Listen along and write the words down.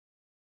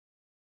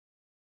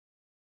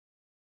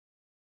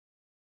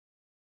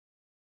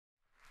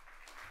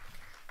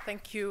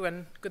Thank you,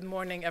 and good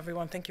morning,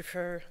 everyone. Thank you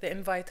for the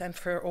invite and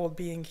for all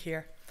being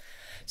here.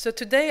 So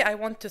today I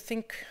want to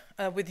think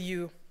with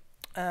you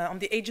on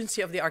the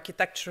agency of the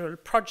architectural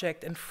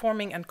project in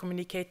forming and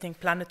communicating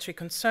planetary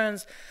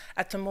concerns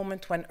at a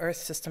moment when Earth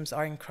systems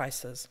are in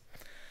crisis.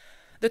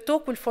 The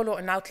talk will follow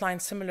an outline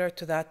similar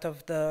to that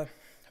of the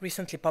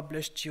recently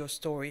published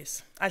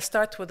GeoStories. I'll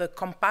start with a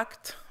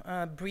compact,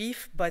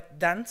 brief, but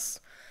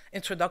dense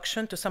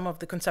introduction to some of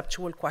the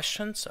conceptual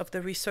questions of the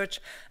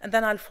research, and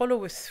then I'll follow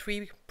with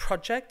 3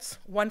 projects,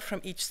 one from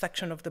each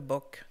section of the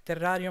book: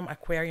 Terrarium,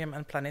 Aquarium,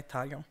 and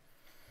Planetarium.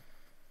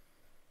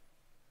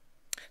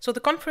 So the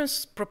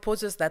conference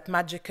proposes that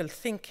magical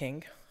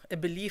thinking, a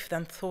belief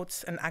that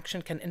thoughts and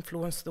action can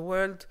influence the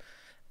world,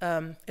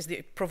 is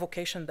the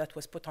provocation that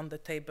was put on the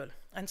table.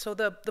 And so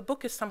the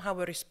book is somehow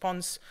a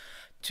response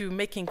to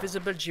making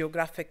visible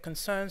geographic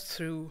concerns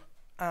through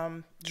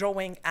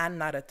drawing and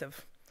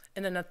narrative,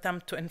 in an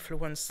attempt to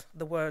influence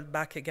the world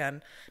back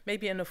again,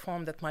 maybe in a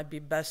form that might be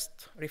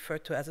best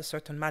referred to as a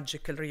certain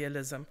magical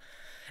realism.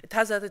 It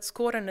has at its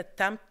core an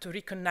attempt to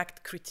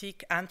reconnect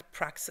critique and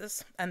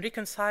praxis and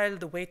reconcile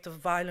the weight of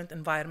violent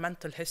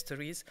environmental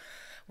histories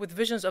with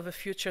visions of a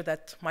future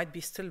that might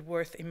be still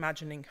worth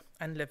imagining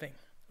and living.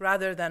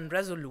 Rather than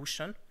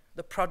resolution,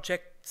 the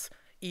projects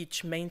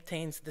each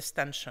maintains this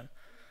tension.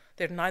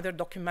 They're neither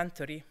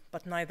documentary,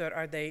 but neither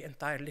are they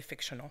entirely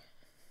fictional.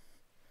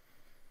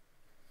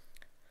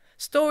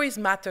 Stories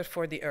matter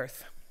for the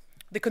Earth.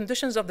 The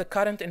conditions of the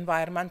current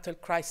environmental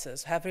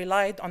crisis have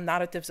relied on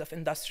narratives of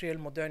industrial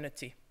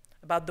modernity,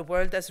 about the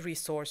world as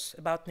resource,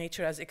 about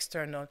nature as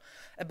external,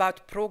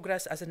 about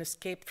progress as an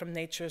escape from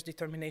nature's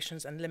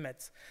determinations and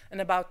limits, and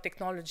about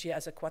technology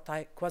as a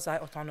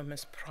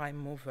quasi-autonomous prime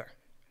mover.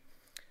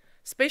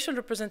 Spatial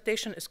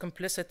representation is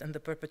complicit in the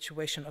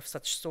perpetuation of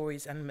such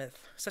stories and myth,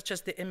 such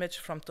as the image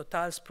from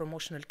Total's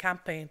promotional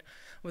campaign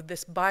with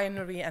this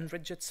binary and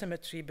rigid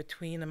symmetry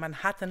between a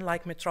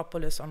Manhattan-like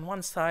metropolis on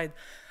one side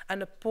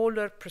and a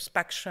polar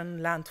prospection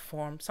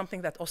landform,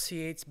 something that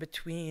oscillates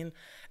between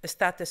a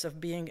status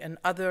of being an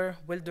other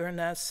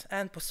wilderness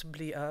and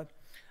possibly a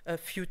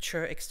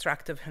future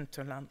extractive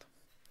hinterland.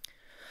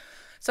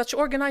 Such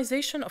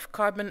organization of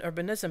carbon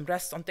urbanism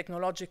rests on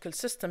technological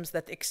systems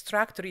that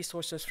extract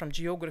resources from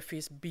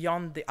geographies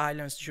beyond the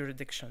island's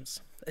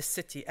jurisdictions, a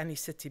city, any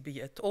city be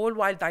it, all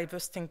while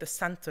divesting the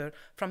center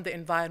from the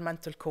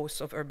environmental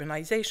costs of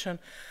urbanization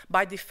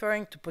by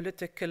deferring to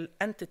political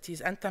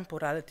entities and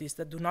temporalities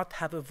that do not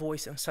have a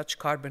voice in such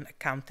carbon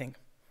accounting.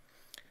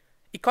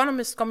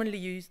 Economists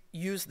commonly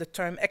use the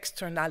term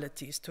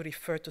externalities to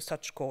refer to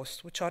such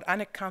costs, which are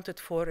unaccounted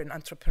for in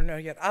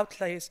entrepreneurial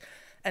outlays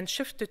and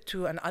shifted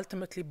to and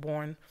ultimately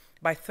borne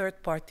by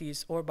third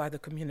parties or by the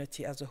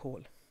community as a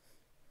whole.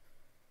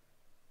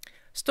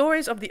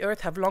 Stories of the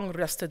Earth have long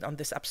rested on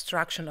this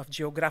abstraction of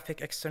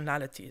geographic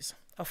externalities,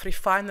 of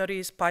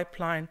refineries,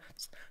 pipelines,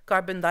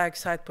 carbon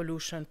dioxide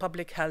pollution,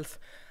 public health,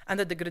 and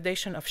the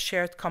degradation of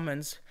shared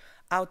commons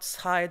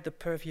outside the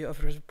purview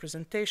of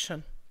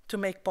representation to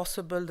make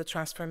possible the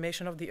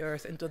transformation of the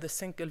Earth into the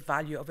single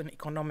value of an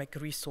economic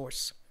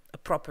resource, a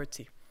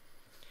property.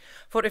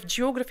 For if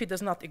geography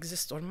does not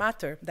exist or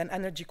matter, then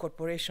energy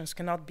corporations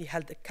cannot be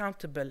held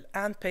accountable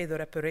and pay the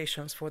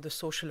reparations for the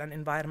social and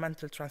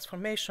environmental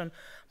transformation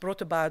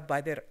brought about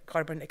by their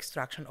carbon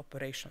extraction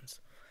operations.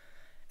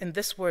 In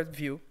this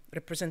worldview,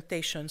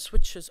 representation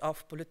switches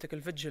off political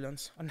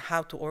vigilance on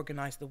how to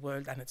organize the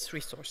world and its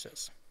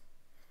resources.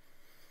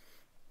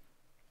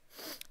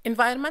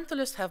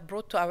 Environmentalists have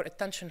brought to our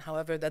attention,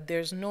 however, that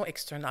there's no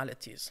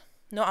externalities,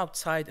 no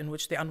outside in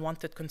which the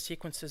unwanted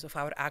consequences of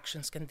our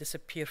actions can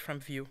disappear from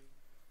view.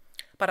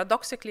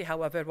 Paradoxically,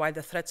 however, while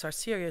the threats are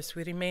serious,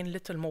 we remain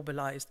little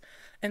mobilized,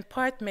 in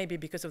part maybe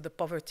because of the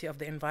poverty of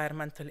the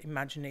environmental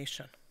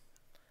imagination.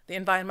 The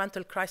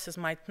environmental crisis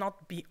might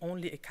not be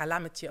only a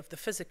calamity of the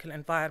physical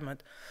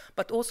environment,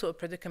 but also a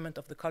predicament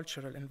of the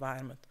cultural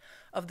environment,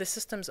 of the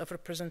systems of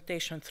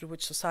representation through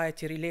which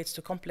society relates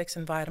to complex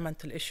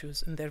environmental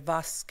issues in their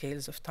vast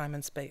scales of time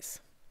and space.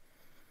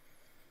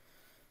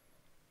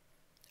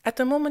 At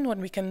a moment when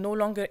we can no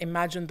longer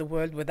imagine the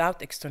world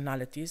without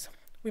externalities,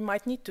 we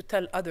might need to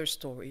tell other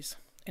stories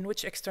in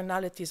which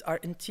externalities are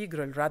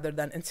integral rather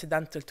than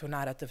incidental to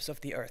narratives of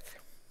the Earth.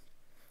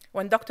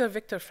 When Dr.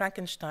 Victor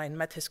Frankenstein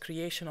met his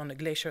creation on a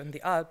glacier in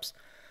the Alps,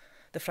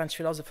 the French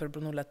philosopher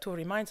Bruno Latour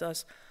reminds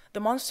us, the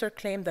monster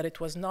claimed that it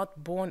was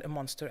not born a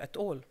monster at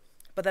all,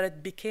 but that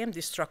it became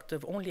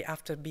destructive only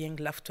after being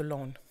left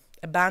alone,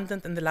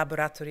 abandoned in the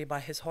laboratory by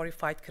his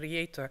horrified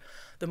creator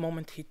the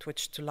moment he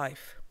twitched to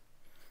life.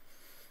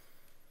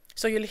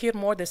 So you'll hear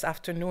more this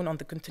afternoon on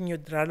the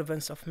continued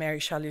relevance of Mary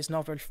Shelley's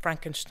novel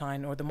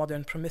Frankenstein or The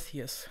Modern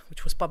Prometheus,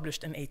 which was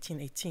published in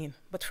 1818.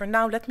 But for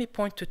now, let me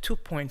point to 2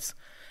 points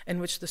in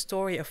which the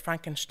story of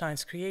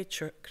Frankenstein's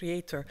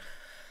creator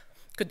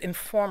could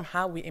inform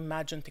how we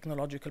imagine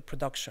technological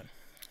production.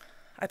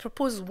 I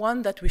propose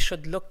one, that we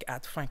should look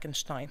at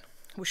Frankenstein.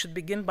 We should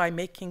begin by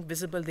making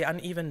visible the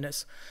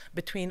unevenness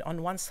between,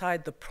 on one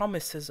side, the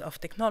promises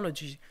of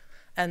technology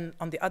and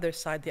on the other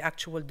side, the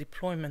actual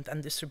deployment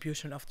and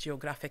distribution of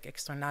geographic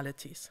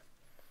externalities.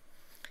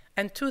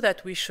 And to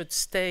that, we should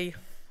stay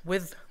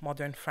with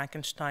modern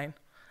Frankenstein,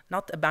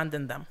 not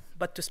abandon them,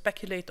 but to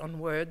speculate on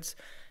words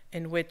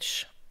in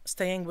which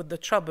staying with the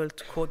trouble,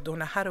 to quote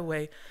Donna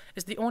Haraway,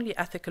 is the only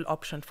ethical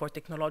option for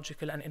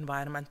technological and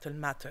environmental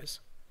matters,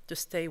 to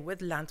stay with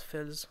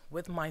landfills,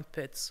 with mine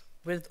pits,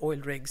 with oil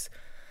rigs,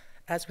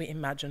 as we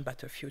imagine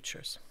better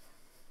futures.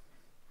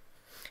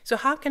 So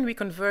how can we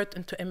convert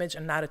into image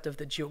and narrative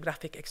the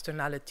geographic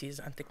externalities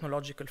and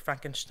technological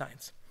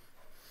Frankensteins?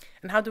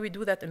 And how do we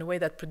do that in a way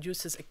that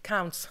produces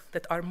accounts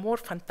that are more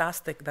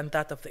fantastic than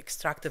that of the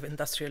extractive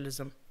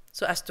industrialism,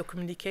 so as to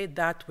communicate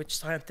that which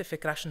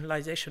scientific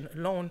rationalization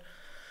alone,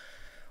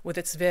 with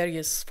its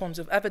various forms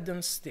of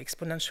evidence, the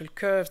exponential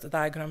curves, the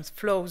diagrams,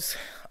 flows,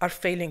 are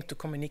failing to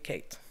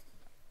communicate?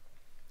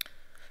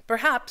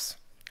 Perhaps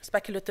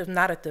speculative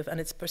narrative and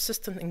its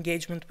persistent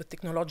engagement with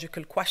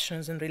technological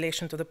questions in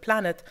relation to the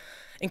planet,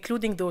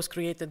 including those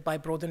created by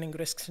broadening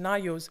risk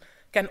scenarios,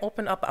 can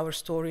open up our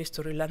stories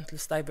to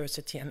relentless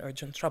diversity and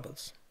urgent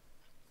troubles.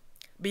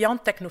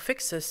 Beyond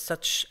technofixes,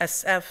 such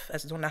SF,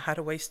 as Donna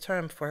Haraway's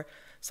term for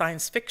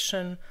science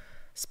fiction,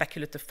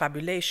 speculative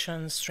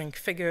fabulation, string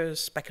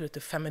figures,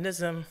 speculative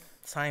feminism,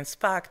 science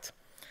fact,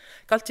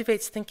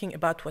 cultivates thinking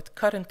about what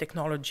current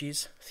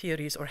technologies,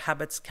 theories, or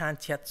habits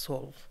can't yet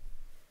solve.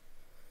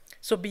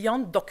 So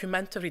beyond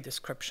documentary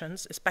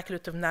descriptions, a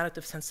speculative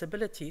narrative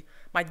sensibility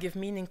might give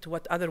meaning to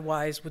what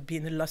otherwise would be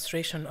an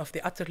illustration of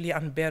the utterly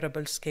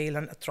unbearable scale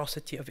and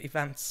atrocity of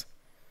events.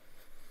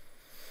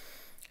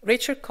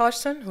 Rachel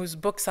Carson, whose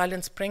book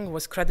Silent Spring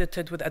was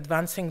credited with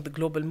advancing the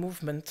global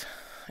movement,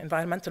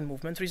 environmental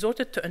movement,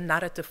 resorted to a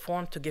narrative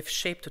form to give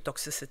shape to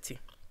toxicity.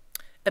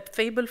 A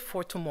Fable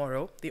for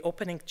Tomorrow, the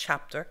opening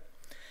chapter,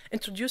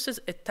 introduces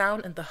a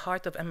town in the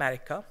heart of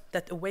America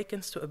that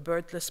awakens to a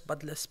birdless,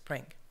 budless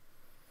spring.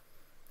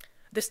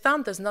 This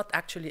town does not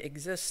actually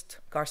exist,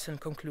 Carson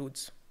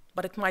concludes,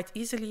 but it might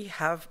easily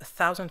have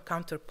 1,000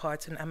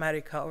 counterparts in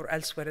America or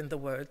elsewhere in the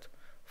world,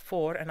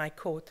 for, and I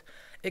quote,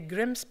 "A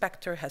grim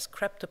specter has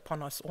crept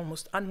upon us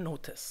almost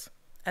unnoticed,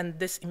 and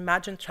this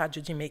imagined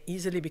tragedy may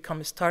easily become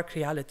a stark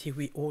reality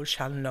we all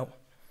shall know."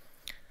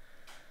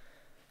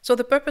 So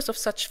the purpose of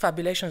such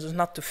fabulations is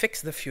not to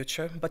fix the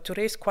future, but to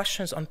raise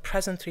questions on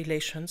present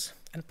relations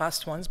and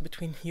past ones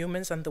between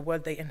humans and the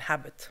world they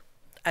inhabit.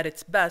 At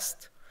its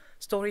best,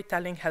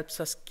 storytelling helps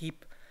us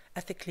keep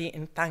ethically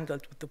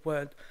entangled with the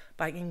world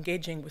by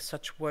engaging with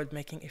such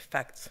world-making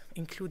effects,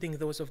 including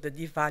those of the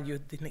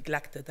devalued, the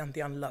neglected, and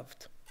the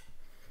unloved.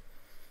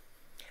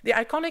 The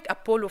iconic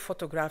Apollo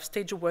photograph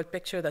staged a world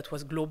picture that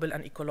was global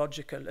and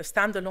ecological, a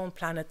standalone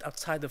planet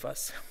outside of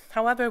us.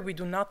 However, we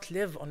do not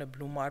live on a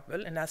blue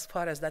marble, and as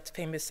far as that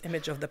famous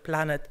image of the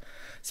planet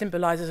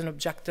symbolizes an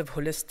objective,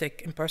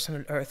 holistic,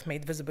 impersonal Earth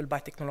made visible by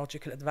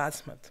technological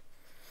advancement.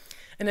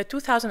 In a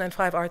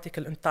 2005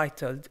 article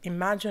entitled,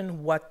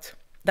 "Imagine what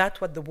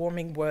the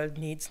warming world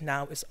needs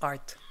now is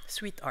art,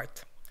 sweet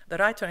art," the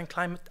writer and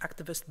climate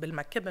activist Bill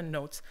McKibben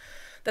notes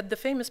that the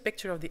famous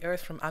picture of the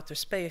Earth from outer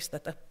space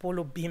that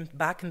Apollo beamed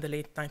back in the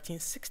late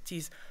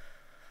 1960s,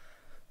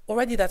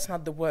 already that's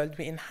not the world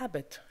we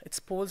inhabit. Its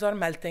poles are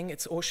melting,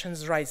 its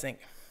oceans rising.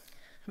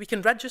 We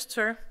can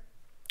register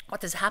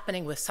what is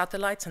happening with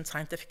satellites and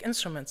scientific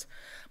instruments,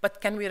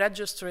 but can we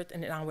register it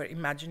in our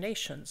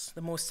imaginations,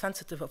 the most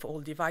sensitive of all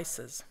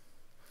devices?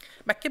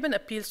 McKibben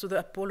appeals to the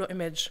Apollo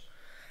image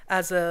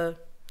as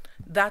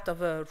that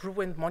of a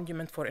ruined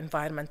monument for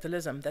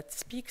environmentalism that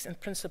speaks in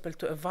principle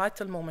to a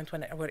vital moment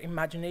when our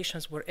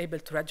imaginations were able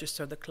to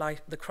register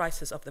the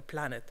crisis of the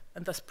planet,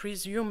 and thus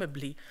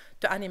presumably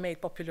to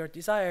animate popular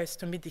desires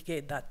to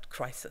mitigate that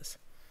crisis.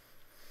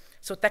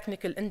 So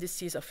technical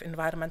indices of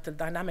environmental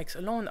dynamics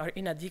alone are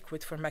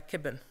inadequate for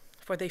McKibben,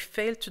 for they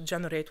fail to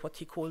generate what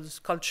he calls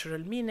cultural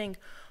meaning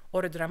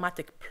or a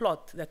dramatic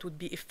plot that would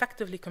be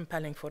effectively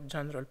compelling for the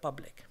general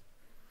public.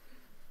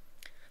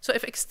 So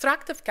if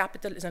extractive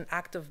capital is an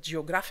act of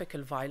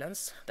geographical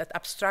violence that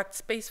abstracts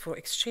space for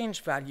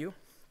exchange value,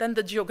 then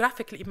the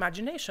geographical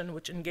imagination,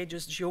 which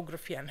engages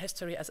geography and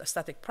history as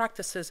aesthetic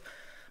practices,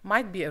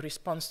 might be a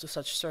response to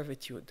such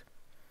servitude.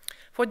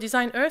 For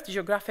Design Earth,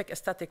 geographic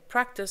aesthetic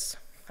practice,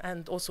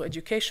 and also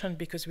education,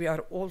 because we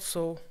are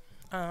also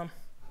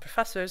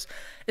professors,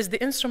 is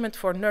the instrument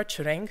for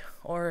nurturing,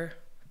 or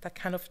that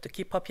kind of, to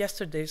keep up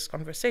yesterday's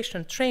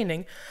conversation,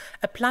 training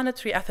a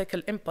planetary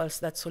ethical impulse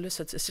that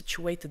solicits a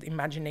situated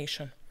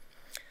imagination.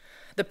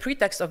 The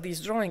pretext of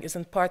these drawings is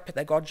in part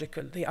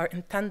pedagogical. They are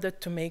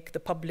intended to make the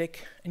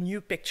public a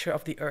new picture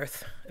of the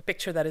Earth, a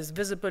picture that is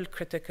visible,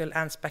 critical,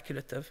 and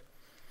speculative.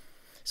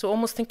 So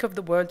almost think of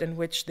the world in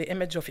which the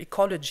image of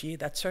ecology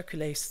that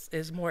circulates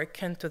is more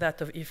akin to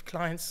that of Yves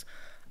Klein's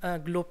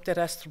Globe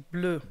Terrestre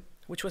Bleu,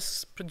 which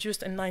was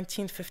produced in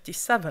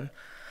 1957,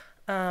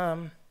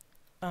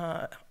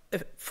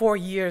 4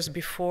 years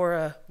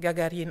before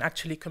Gagarin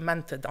actually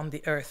commented on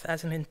the Earth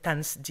as an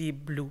intense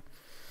deep blue.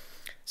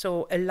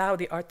 So allow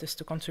the artist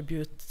to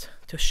contribute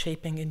to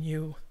shaping a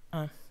new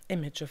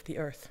image of the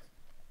Earth.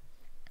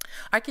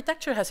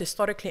 Architecture has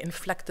historically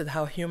inflected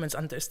how humans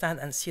understand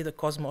and see the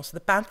cosmos. The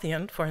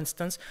Pantheon, for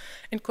instance,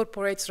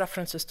 incorporates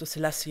references to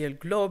celestial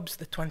globes,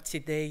 the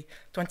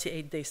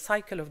 28-day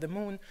cycle of the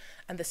moon,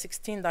 and the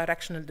 16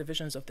 directional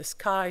divisions of the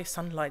sky,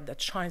 sunlight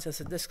that shines as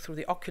a disk through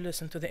the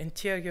oculus into the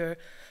interior,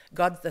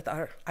 gods that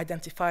are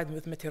identified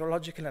with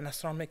meteorological and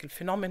astronomical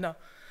phenomena,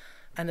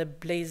 and a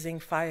blazing,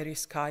 fiery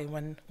sky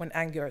when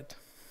angered.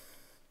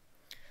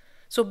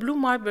 So Blue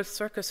Marble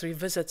Circus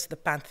revisits the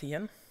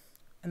Pantheon,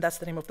 and that's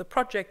the name of the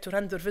project, to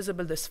render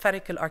visible the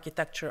spherical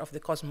architecture of the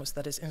cosmos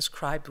that is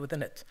inscribed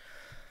within it.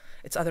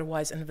 It's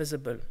otherwise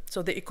invisible.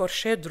 So the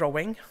Écorché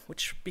drawing,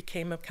 which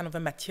became a kind of a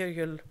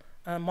material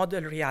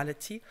model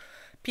reality,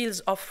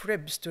 peels off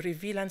ribs to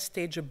reveal and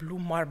stage a blue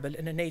marble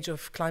in an age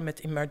of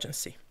climate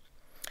emergency.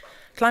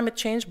 Climate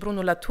change,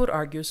 Bruno Latour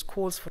argues,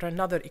 calls for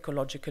another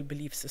ecological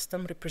belief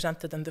system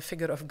represented in the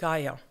figure of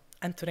Gaia,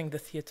 entering the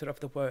theater of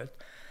the world.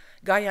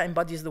 Gaia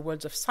embodies the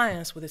worlds of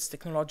science with its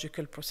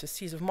technological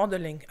processes of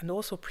modeling and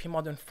also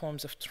pre-modern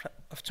forms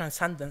of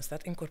transcendence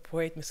that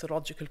incorporate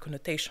mythological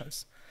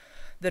connotations.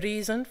 The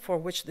reason for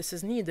which this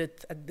is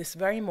needed at this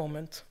very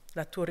moment,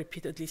 Latour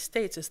repeatedly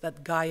states, is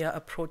that Gaia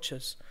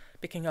approaches,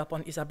 picking up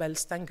on Isabelle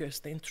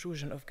Stenger's The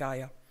Intrusion of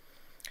Gaia.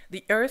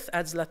 The Earth,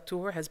 adds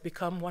Latour, has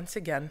become once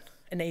again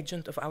an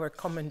agent of our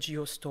common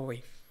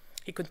geo-story.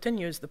 He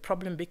continues, the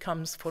problem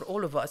becomes for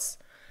all of us,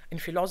 in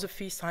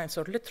philosophy, science,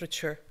 or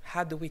literature,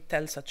 how do we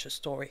tell such a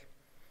story?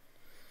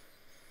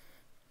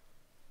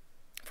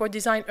 For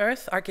Design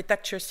Earth,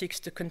 architecture seeks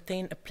to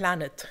contain a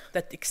planet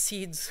that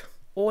exceeds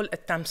all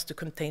attempts to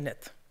contain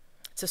it.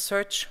 It's a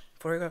search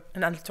for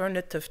an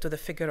alternative to the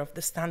figure of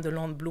the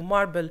standalone blue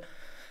marble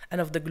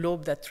and of the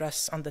globe that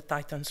rests on the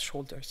Titan's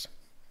shoulders.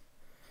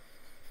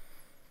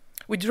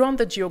 We draw on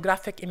the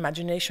geographic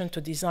imagination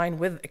to design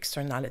with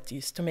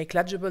externalities, to make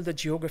legible the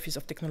geographies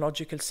of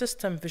technological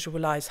systems,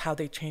 visualize how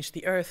they change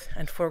the Earth,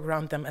 and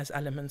foreground them as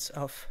elements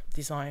of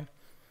design.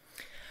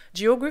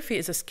 Geography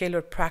is a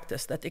scalar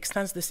practice that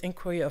extends this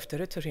inquiry of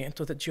territory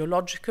into the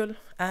geological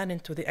and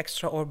into the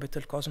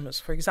extraorbital cosmos.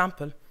 For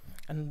example,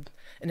 and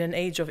in an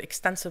age of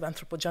extensive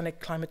anthropogenic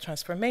climate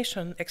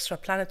transformation,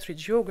 extraplanetary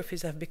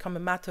geographies have become a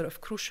matter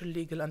of crucial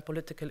legal and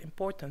political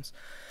importance,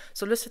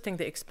 soliciting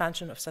the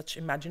expansion of such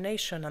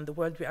imagination and the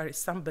world we are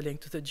assembling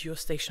to the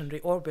geostationary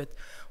orbit,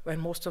 where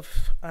most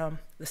of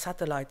the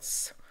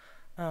satellites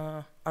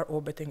are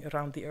orbiting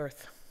around the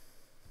Earth.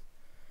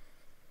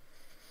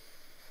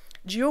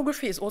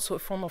 Geography is also a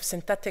form of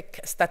synthetic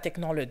aesthetic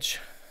knowledge,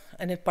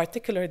 and in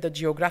particular, the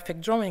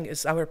geographic drawing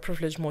is our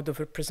privileged mode of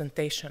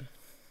representation.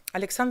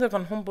 Alexander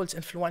von Humboldt's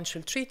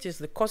influential treatise,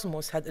 The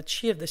Cosmos, had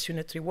achieved this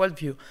unitary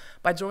worldview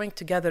by drawing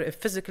together a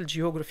physical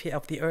geography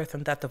of the Earth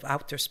and that of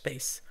outer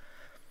space.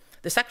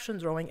 The section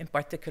drawing, in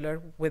particular,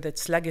 with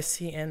its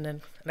legacy in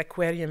an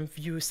aquarium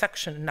view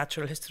section in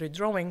natural history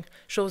drawing,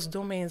 shows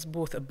domains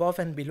both above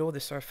and below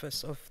the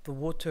surface of the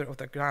water or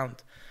the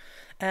ground.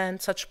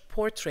 And such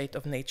portrait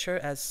of nature,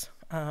 as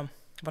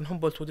von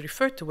Humboldt would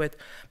refer to it,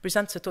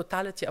 presents a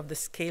totality of the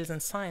scales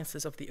and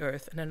sciences of the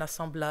Earth in an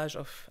assemblage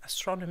of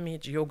astronomy,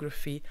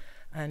 geography,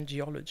 and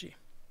geology.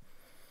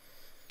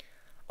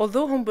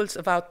 Although Humboldt's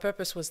avowed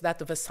purpose was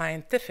that of a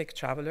scientific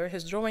traveler,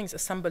 his drawings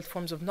assembled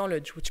forms of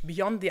knowledge which,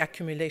 beyond the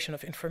accumulation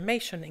of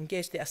information,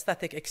 engage the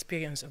aesthetic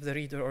experience of the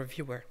reader or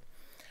viewer.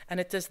 And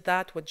it is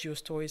that what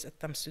GeoStories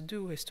attempts to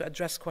do, is to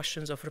address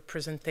questions of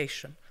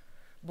representation,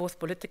 both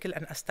political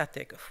and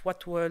aesthetic, of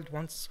what world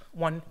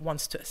one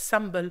wants to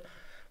assemble,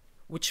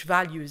 which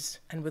values,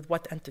 and with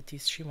what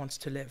entities she wants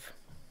to live.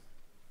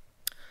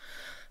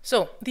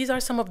 So these are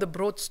some of the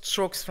broad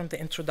strokes from the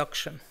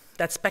introduction,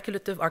 that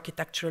speculative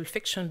architectural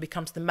fiction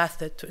becomes the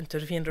method to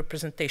intervene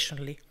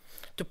representationally,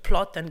 to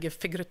plot and give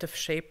figurative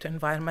shape to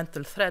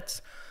environmental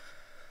threats,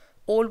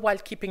 all while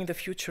keeping the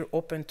future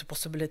open to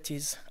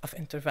possibilities of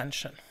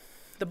intervention.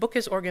 The book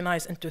is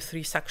organized into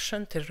 3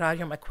 sections,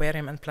 terrarium,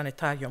 aquarium, and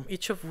planetarium,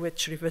 each of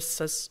which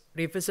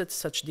revisits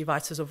such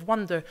devices of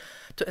wonder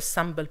to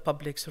assemble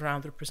public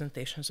surround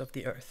representations of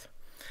the Earth.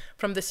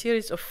 From the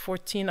series of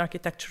 14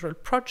 architectural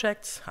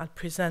projects, I'll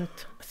present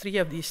 3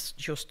 of these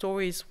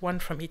GeoStories, 1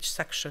 from each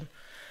section,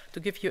 to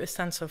give you a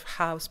sense of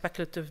how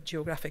speculative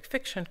geographic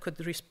fiction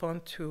could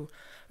respond to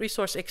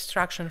resource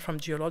extraction from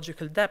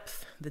geological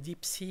depth, the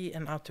deep sea,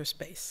 and outer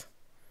space.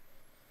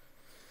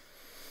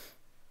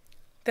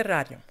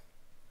 Terrarium.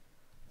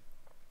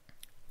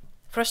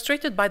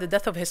 Frustrated by the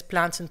death of his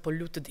plants in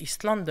polluted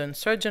East London,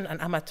 surgeon and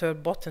amateur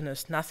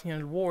botanist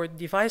Nathaniel Ward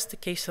devised a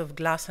case of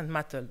glass and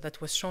metal that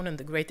was shown in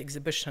the Great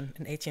Exhibition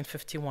in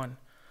 1851.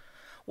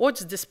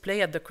 Ward's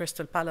display at the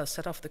Crystal Palace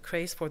set off the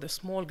craze for the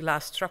small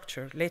glass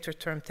structure, later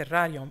termed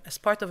terrarium, as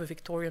part of a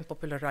Victorian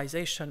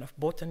popularization of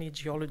botany,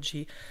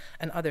 geology,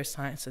 and other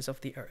sciences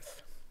of the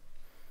Earth.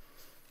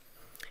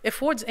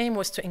 If Ward's aim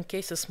was to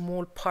encase a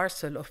small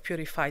parcel of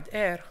purified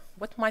air,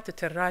 what might a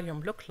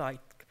terrarium look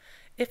like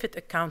if it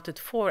accounted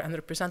for and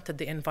represented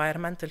the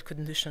environmental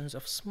conditions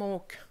of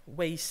smoke,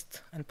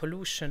 waste, and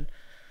pollution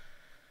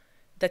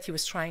that he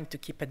was trying to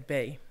keep at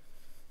bay?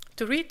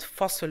 to read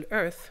fossil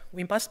Earth,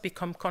 we must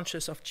become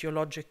conscious of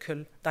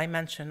geological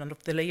dimension and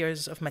of the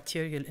layers of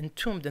material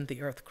entombed in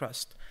the Earth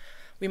crust.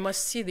 We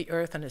must see the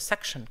Earth in a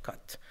section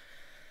cut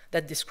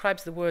that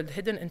describes the world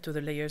hidden into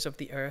the layers of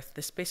the Earth,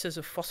 the spaces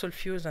of fossil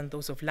fuels and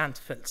those of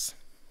landfills.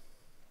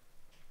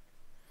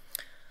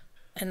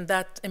 And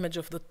that image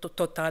of the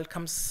total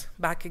comes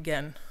back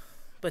again,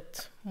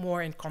 but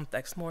more in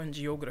context, more in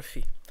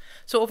geography.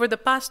 So over the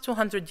past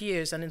 200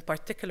 years, and in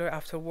particular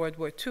after World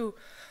War II,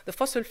 the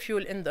fossil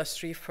fuel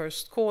industry,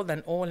 first coal,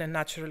 then oil and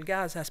natural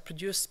gas, has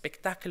produced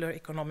spectacular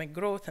economic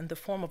growth in the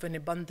form of an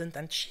abundant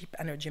and cheap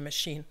energy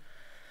machine.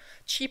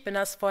 Cheap in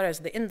as far as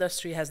the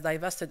industry has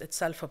divested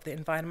itself of the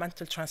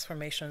environmental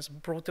transformations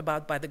brought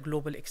about by the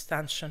global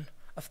extension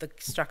of the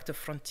extractive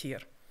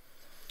frontier.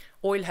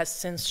 Oil has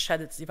since shed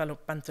its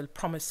developmental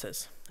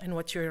promises. And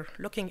what you're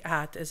looking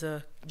at is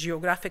a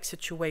geographic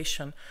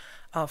situation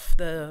of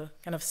the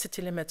kind of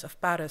city limits of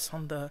Paris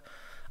on the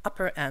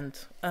upper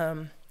end.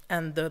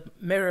 And the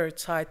mirrored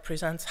side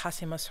presents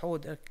Hassi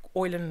Mas'oud, an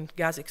oil and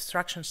gas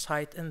extraction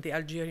site in the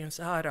Algerian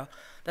Sahara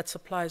that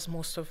supplies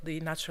most of the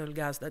natural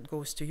gas that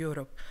goes to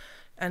Europe,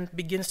 and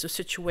begins to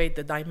situate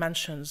the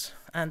dimensions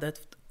and the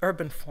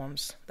urban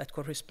forms that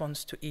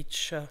corresponds to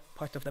each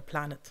part of the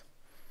planet.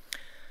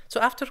 So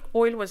after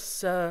oil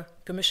was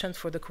commissioned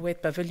for the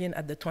Kuwait Pavilion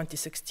at the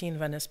 2016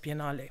 Venice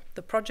Biennale,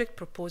 the project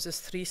proposes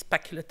 3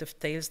 speculative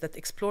tales that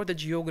explore the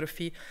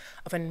geography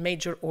of a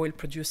major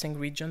oil-producing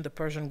region, the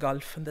Persian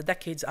Gulf, in the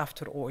decades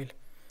after oil.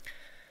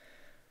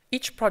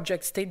 Each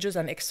project stages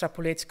and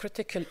extrapolates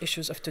critical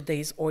issues of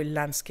today's oil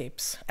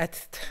landscapes.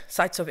 At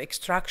sites of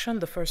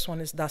extraction, the first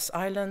one is Das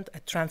Island,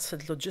 at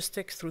transit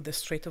logistics through the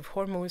Strait of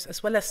Hormuz,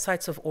 as well as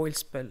sites of oil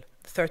spill,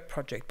 the third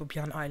project,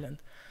 Bubiyan Island.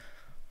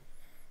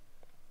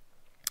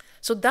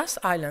 So Das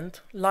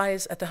Island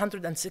lies at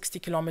 160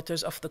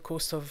 kilometers off the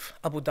coast of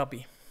Abu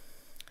Dhabi.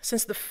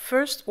 Since the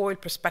first oil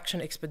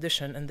prospection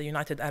expedition in the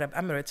United Arab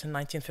Emirates in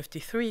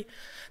 1953,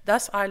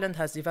 Das Island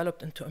has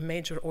developed into a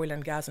major oil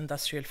and gas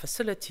industrial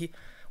facility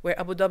where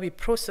Abu Dhabi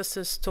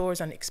processes,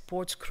 stores, and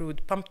exports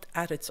crude pumped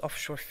at its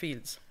offshore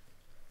fields.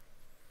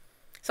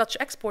 Such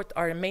exports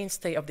are a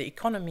mainstay of the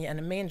economy and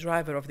a main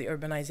driver of the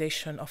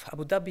urbanization of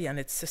Abu Dhabi and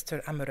its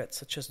sister emirates,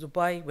 such as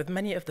Dubai, with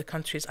many of the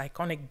country's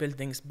iconic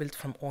buildings built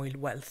from oil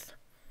wealth.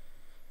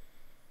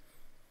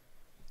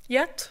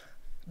 Yet,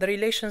 the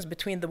relations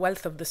between the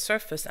wealth of the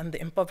surface and the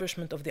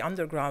impoverishment of the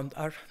underground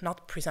are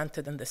not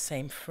presented in the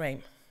same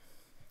frame.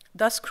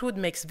 Thus, crude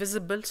makes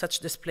visible such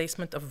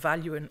displacement of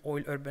value in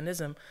oil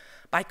urbanism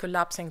by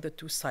collapsing the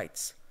two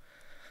sites.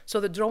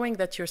 So the drawing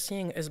that you're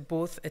seeing is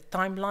both a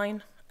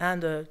timeline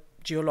and a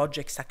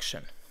geologic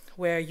section,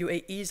 where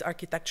UAE's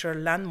architectural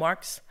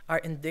landmarks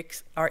are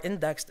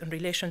indexed in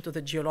relation to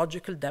the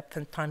geological depth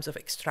and times of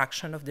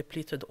extraction of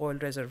depleted oil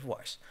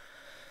reservoirs.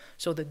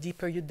 So the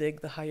deeper you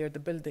dig, the higher the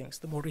buildings,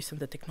 the more recent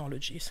the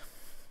technologies.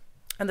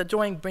 And the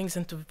drawing brings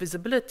into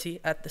visibility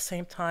at the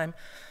same time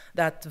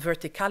that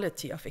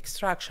verticality of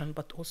extraction,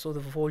 but also the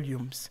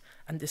volumes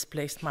and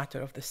displaced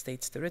matter of the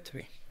state's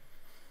territory.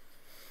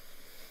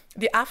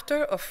 The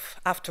after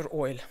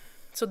oil.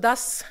 So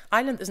Das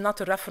Island is not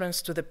a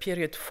reference to the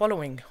period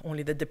following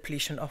only the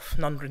depletion of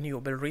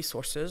non-renewable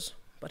resources,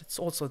 but it's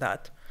also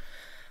that.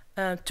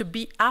 To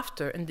be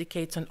after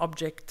indicates the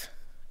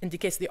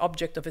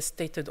object of a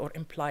stated or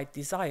implied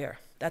desire,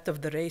 that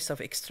of the race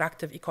of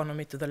extractive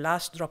economy to the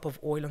last drop of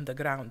oil on the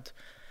ground,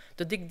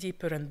 to dig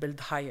deeper and build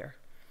higher.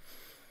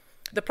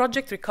 The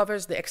project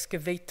recovers the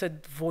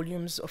excavated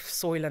volumes of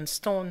soil and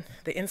stone,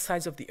 the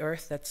insides of the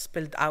earth that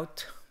spilled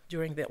out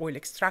during the oil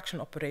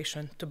extraction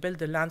operation to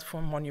build a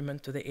landform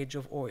monument to the age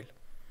of oil.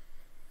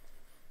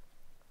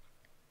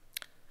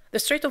 The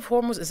Strait of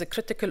Hormuz is a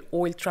critical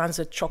oil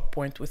transit choke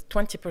point with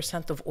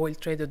 20% of oil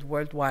traded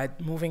worldwide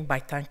moving by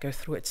tanker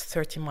through its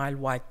 30-mile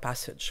wide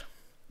passage.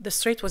 The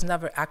strait was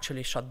never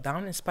actually shut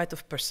down in spite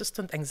of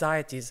persistent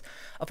anxieties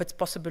of its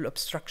possible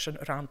obstruction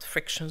around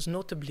frictions,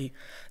 notably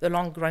the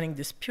long-running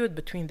dispute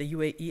between the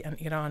UAE and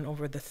Iran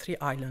over the 3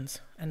 islands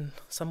and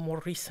some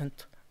more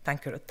recent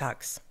tanker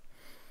attacks.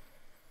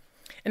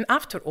 And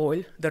after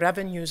oil, the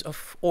revenues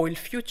of Oil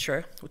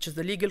Future, which is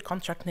the legal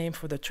contract name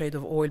for the trade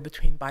of oil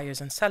between buyers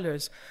and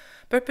sellers,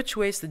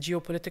 perpetuates the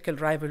geopolitical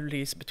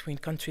rivalries between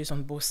countries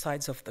on both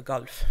sides of the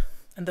Gulf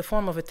in the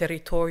form of a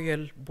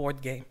territorial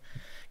board game,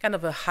 kind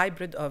of a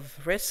hybrid of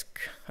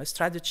risk, a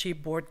strategy,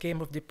 board game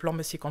of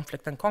diplomacy,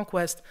 conflict and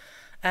conquest,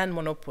 and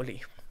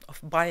monopoly of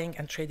buying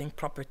and trading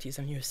properties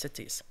in new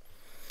cities.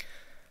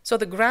 So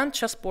the grand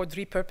chessboard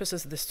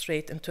repurposes the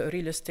strait into a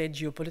real estate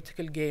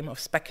geopolitical game of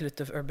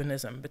speculative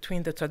urbanism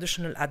between the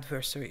traditional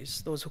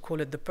adversaries, those who call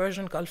it the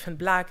Persian Gulf in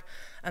black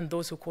and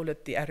those who call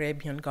it the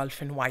Arabian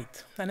Gulf in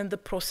white, and in the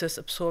process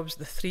absorbs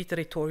the 3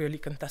 territorially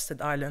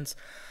contested islands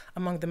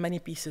among the many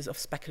pieces of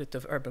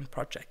speculative urban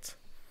projects.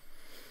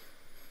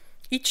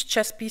 Each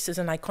chess piece is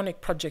an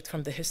iconic project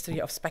from the history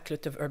of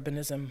speculative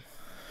urbanism.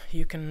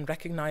 You can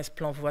recognize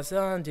Plan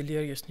Voisin,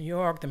 Delirious New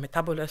York, the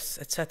Metabolists,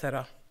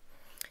 etc.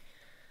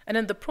 And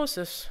in the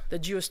process, the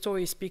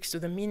geostory speaks to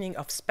the meaning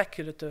of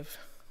speculative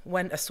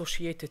when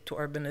associated to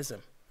urbanism.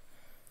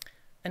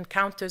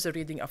 encounters a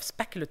reading of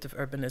speculative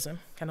urbanism,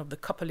 kind of the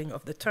coupling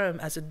of the term,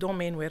 as a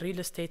domain where real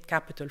estate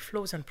capital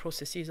flows and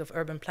processes of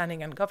urban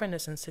planning and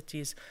governance in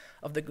cities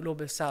of the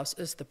global south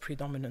is the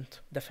predominant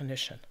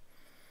definition.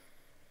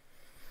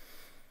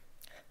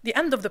 The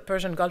end of the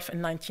Persian Gulf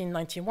in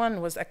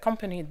 1991 was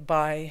accompanied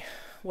by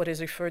what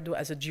is referred to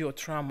as a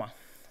geotrauma,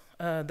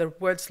 the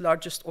world's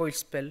largest oil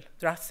spill,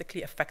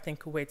 drastically affecting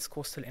Kuwait's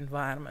coastal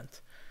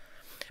environment.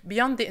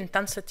 Beyond the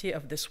intensity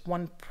of this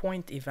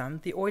one-point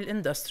event, the oil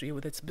industry,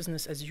 with its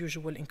business as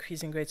usual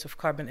increasing rates of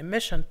carbon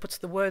emission, puts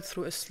the world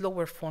through a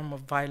slower form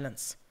of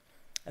violence,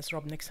 as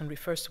Rob Nixon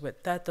refers to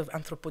it, that of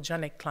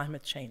anthropogenic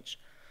climate change.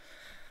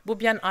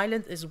 Bubiyan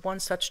Island is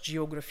one such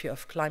geography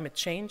of climate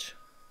change,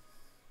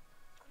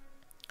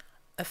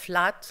 a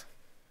flat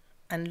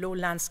and low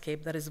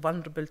landscape that is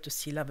vulnerable to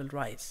sea level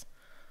rise.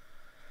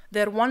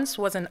 There once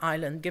was an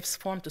island gives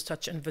form to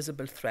such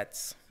invisible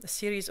threats. A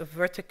series of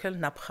vertical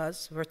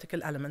nabkhas,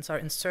 vertical elements, are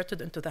inserted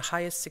into the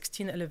highest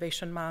 16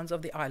 elevation mounds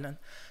of the island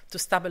to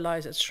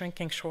stabilize its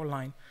shrinking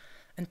shoreline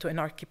into an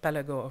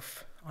archipelago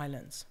of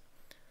islands.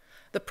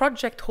 The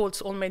project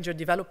holds all major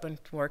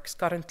development works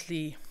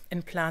currently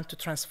in plan to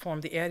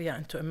transform the area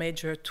into a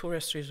major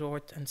tourist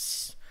resort and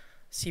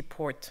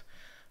seaport,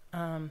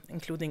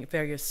 including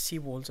various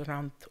seawalls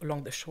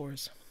along the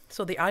shores.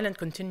 So the island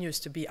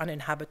continues to be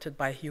uninhabited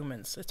by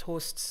humans. It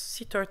hosts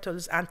sea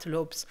turtles,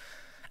 antelopes,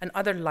 and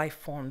other life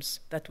forms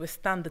that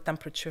withstand the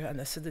temperature and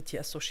acidity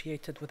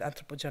associated with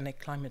anthropogenic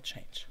climate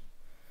change.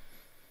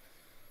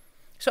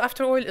 So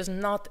After Oil is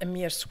not a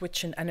mere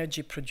switch in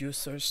energy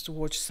producers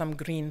towards some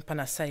green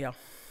panacea.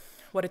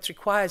 What it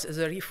requires is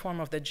a reform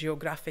of the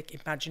geographic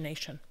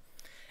imagination.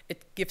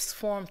 It gives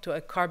form to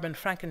a carbon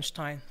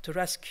Frankenstein to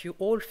rescue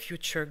all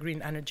future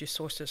green energy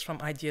sources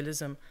from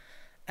idealism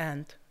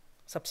and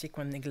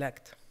subsequent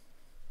neglect.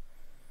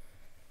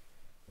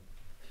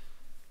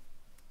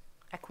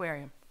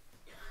 Aquarium.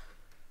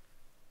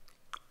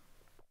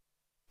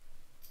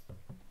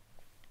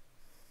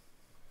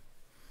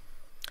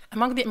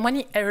 Among the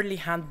many early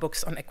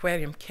handbooks on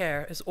aquarium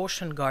care is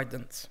Ocean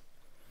Gardens,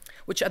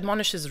 which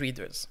admonishes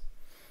readers.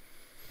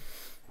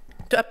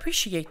 To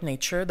appreciate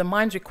nature, the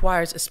mind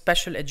requires a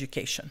special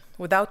education,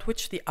 without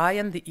which the eye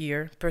and the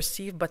ear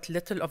perceive but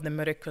little of the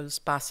miracles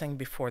passing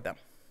before them.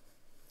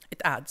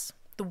 It adds,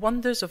 the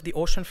wonders of the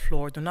ocean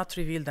floor do not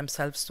reveal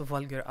themselves to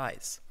vulgar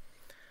eyes.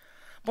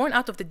 Born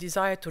out of the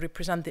desire to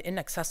represent the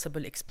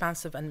inaccessible,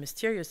 expansive, and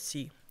mysterious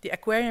sea, the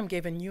aquarium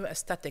gave a new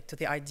aesthetic to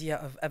the idea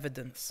of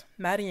evidence,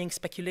 marrying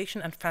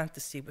speculation and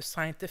fantasy with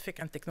scientific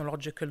and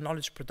technological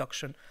knowledge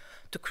production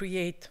to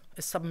create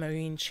a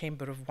submarine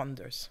chamber of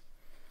wonders.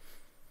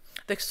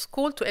 The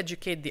call to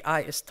educate the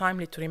eye is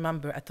timely to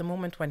remember at the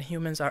moment when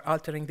humans are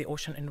altering the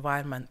ocean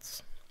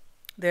environments.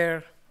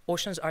 Their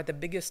oceans are the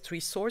biggest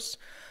resource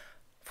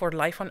for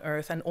life on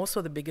Earth and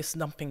also the biggest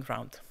dumping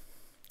ground.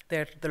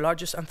 They're the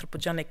largest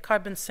anthropogenic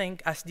carbon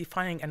sink,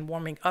 acidifying and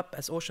warming up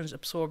as oceans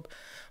absorb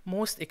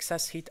most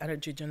excess heat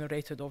energy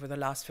generated over the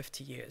last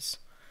 50 years.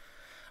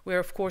 We're,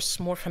 of course,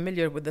 more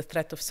familiar with the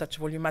threat of such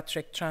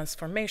volumetric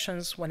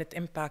transformations when it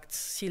impacts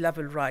sea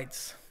level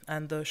rise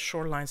and the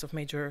shorelines of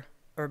major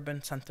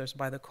urban centers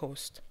by the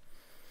coast.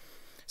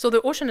 So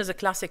the ocean is a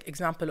classic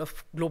example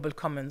of global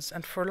commons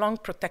and for long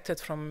protected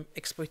from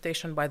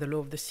exploitation by the law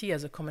of the sea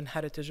as a common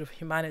heritage of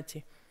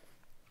humanity.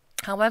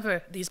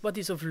 However, these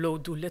bodies of law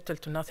do little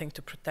to nothing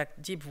to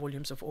protect deep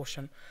volumes of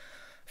ocean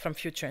from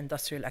future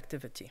industrial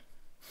activity.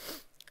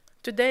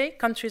 Today,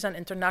 countries and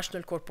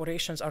international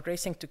corporations are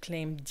racing to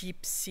claim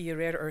deep sea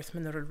rare earth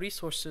mineral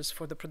resources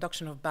for the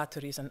production of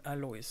batteries and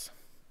alloys.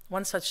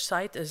 One such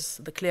site is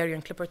the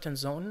Clarion-Clipperton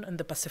Zone in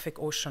the Pacific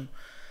Ocean,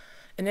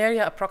 an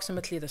area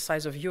approximately the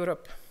size of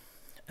Europe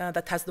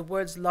that has the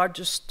world's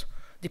largest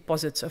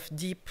deposits of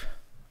deep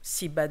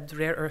seabed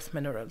rare earth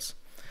minerals.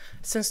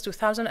 Since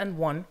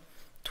 2001,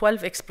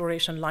 12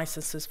 exploration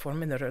licenses for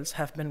minerals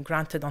have been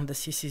granted on the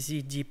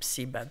CCZ deep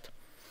seabed.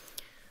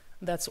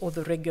 That's all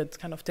the rigged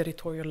kind of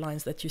territorial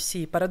lines that you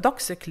see.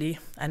 Paradoxically,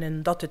 and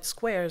in dotted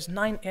squares,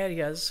 9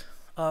 areas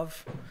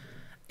of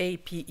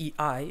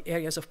APEI,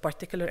 areas of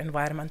particular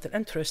environmental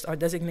interest, are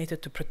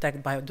designated to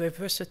protect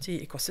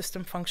biodiversity,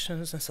 ecosystem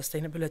functions, and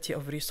sustainability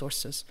of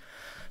resources.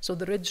 So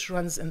the ridge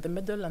runs in the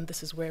middle, and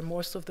this is where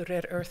most of the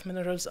rare earth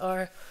minerals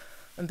are.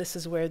 And this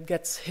is where it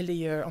gets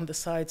hillier on the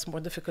sides, more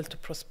difficult to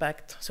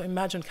prospect. So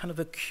imagine kind of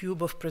a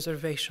cube of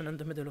preservation in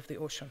the middle of the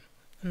ocean.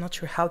 I'm not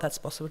sure how that's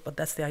possible, but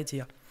that's the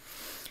idea.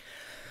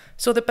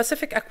 So the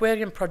Pacific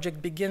Aquarium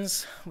Project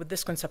begins with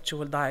this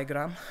conceptual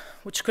diagram,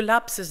 which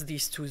collapses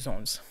these two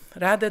zones.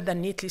 Rather than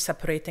neatly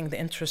separating the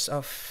interests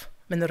of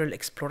mineral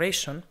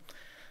exploration,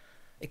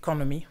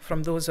 economy,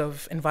 from those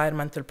of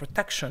environmental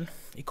protection,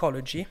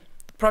 ecology,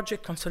 the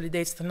project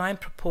consolidates the 9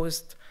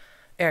 proposed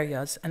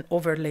areas and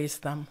overlays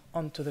them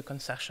onto the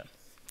concession.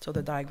 So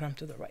the diagram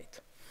to the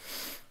right.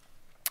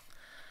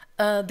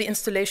 The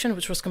installation,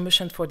 which was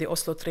commissioned for the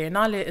Oslo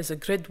Triennale, is a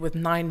grid with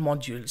 9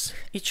 modules,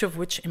 each of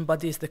which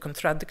embodies the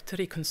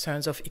contradictory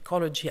concerns of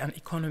ecology and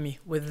economy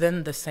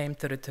within the same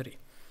territory.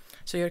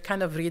 So you're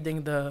kind of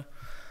reading the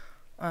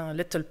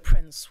Little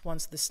Prince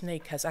once the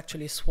snake has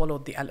actually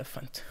swallowed the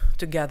elephant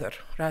together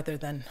rather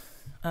than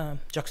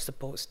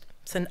juxtaposed.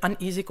 It's an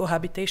uneasy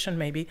cohabitation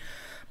maybe,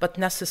 but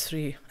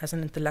necessary as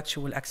an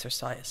intellectual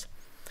exercise.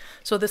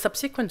 So the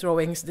subsequent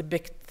drawings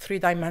depict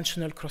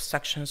three-dimensional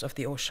cross-sections of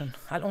the ocean.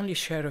 I'll only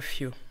share a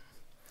few.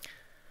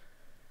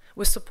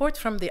 With support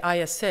from the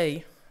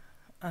ISA,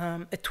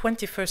 a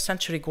 21st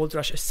century gold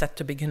rush is set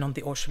to begin on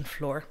the ocean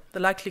floor, the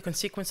likely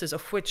consequences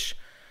of which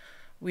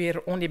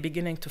we're only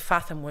beginning to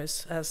fathom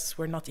with, as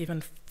we're not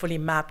even fully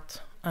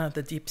mapped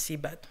the deep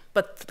seabed.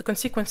 But the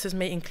consequences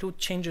may include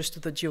changes to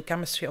the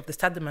geochemistry of the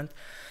sediment,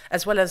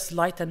 as well as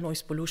light and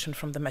noise pollution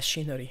from the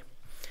machinery.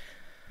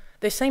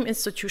 The same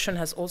institution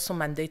has also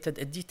mandated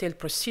a detailed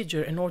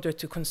procedure in order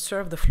to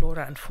conserve the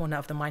flora and fauna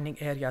of the mining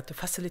area to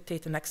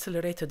facilitate an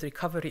accelerated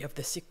recovery of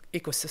the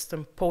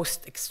ecosystem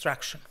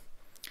post-extraction.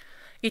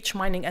 Each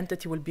mining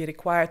entity will be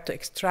required to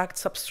extract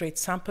substrate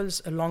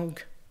samples along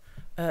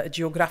a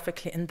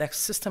geographically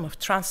indexed system of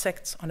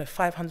transects on a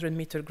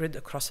 500-meter grid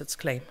across its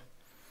claim.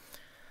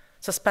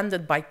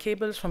 Suspended by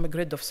cables from a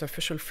grid of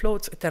superficial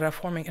floats, a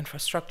terraforming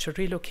infrastructure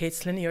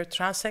relocates linear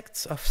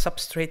transects of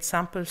substrate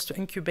samples to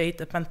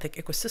incubate a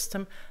benthic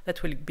ecosystem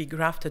that will be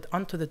grafted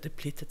onto the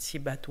depleted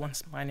seabed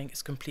once mining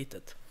is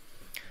completed.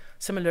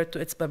 Similar to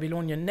its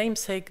Babylonian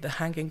namesake, the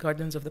Hanging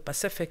Gardens of the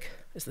Pacific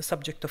is the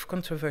subject of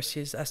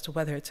controversies as to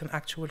whether it's an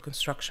actual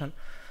construction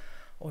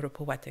or a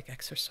poetic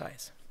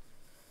exercise.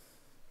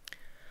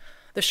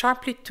 The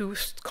sharply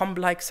toothed,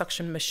 comb-like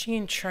suction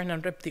machine churn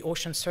and rip the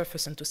ocean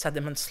surface into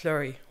sediment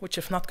slurry, which,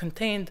 if not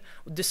contained,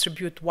 would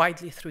distribute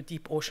widely through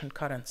deep ocean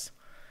currents.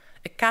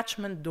 A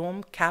catchment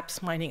dome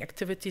caps mining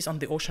activities on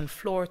the ocean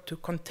floor to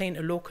contain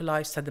a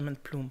localized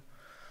sediment plume.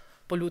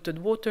 Polluted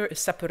water is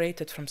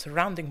separated from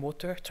surrounding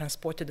water,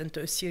 transported into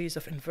a series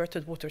of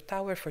inverted water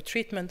towers for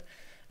treatment,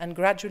 and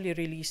gradually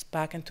released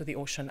back into the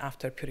ocean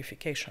after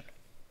purification.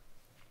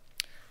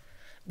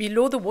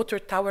 Below the water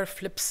tower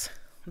flips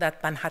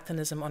that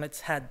Manhattanism on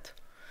its head.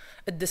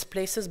 It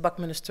displaces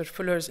Buckminster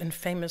Fuller's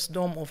infamous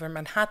dome over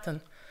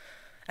Manhattan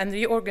and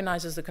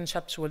reorganizes the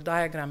conceptual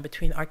diagram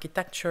between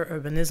architecture,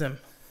 urbanism,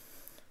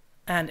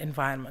 and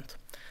environment.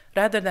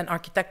 Rather than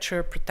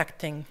architecture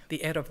protecting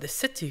the air of the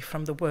city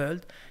from the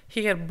world,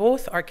 here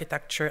both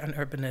architecture and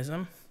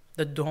urbanism,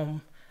 the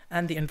dome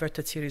and the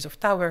inverted series of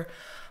towers,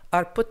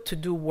 are put to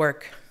do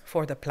work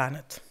for the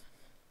planet.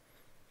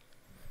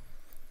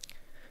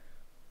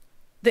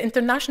 The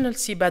International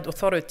Seabed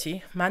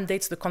Authority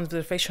mandates the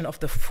conservation of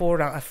the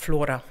fauna and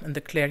flora in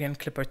the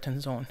Clarion-Clipperton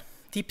Zone.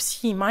 Deep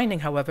sea mining,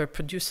 however,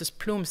 produces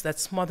plumes that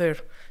smother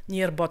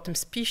near-bottom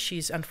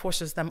species and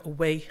forces them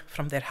away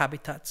from their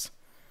habitats.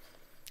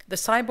 The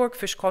cyborg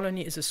fish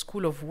colony is a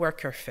school of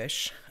worker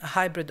fish, a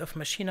hybrid of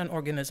machine and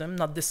organism,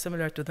 not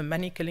dissimilar to the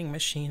many killing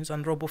machines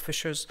and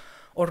robo-fishers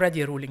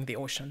already ruling the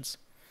oceans.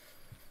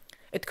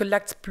 It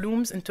collects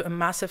plumes into a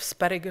massive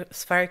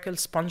spherical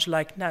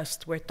sponge-like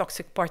nest where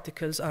toxic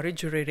particles are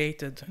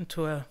regurgitated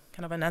into a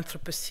kind of an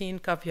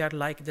Anthropocene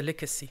caviar-like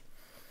delicacy.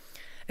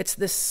 It's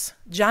this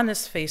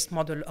Janus-faced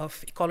model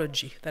of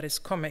ecology that is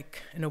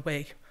comic in a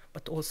way,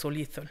 but also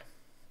lethal.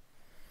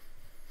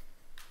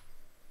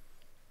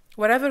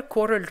 Wherever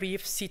coral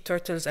reefs, sea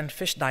turtles, and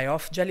fish die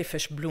off,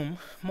 jellyfish bloom,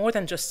 more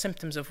than just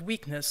symptoms of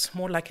weakness,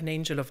 more like an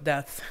angel of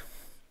death.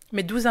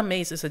 Medusa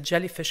Maze is a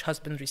jellyfish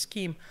husbandry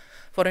scheme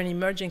for an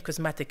emerging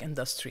cosmetic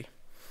industry.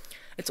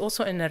 It's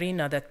also an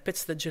arena that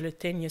pits the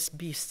gelatinous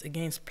beasts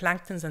against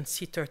planktons and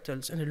sea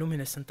turtles in a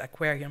luminescent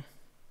aquarium.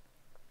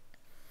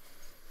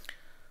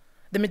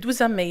 The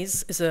Medusa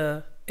Maze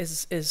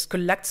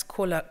collects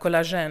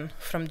collagen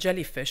from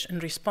jellyfish in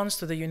response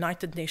to the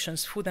United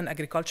Nations Food and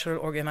Agricultural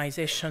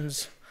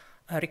Organization's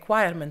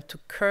requirement to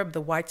curb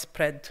the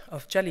widespread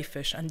of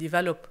jellyfish and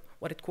develop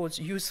what it calls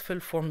useful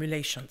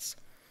formulations.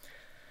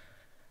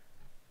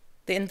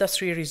 The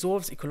industry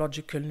resolves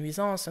ecological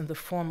nuisance in the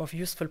form of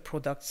useful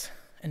products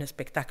in a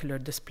spectacular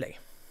display.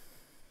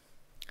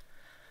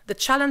 The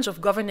challenge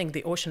of governing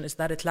the ocean is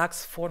that it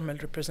lacks formal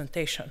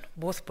representation,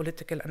 both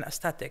political and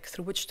aesthetic,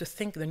 through which to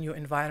think the new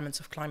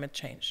environments of climate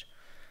change.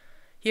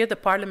 Here, the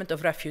Parliament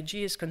of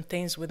Refugees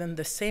contains within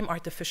the same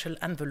artificial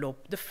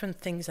envelope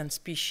different things and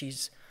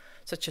species,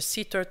 such as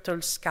sea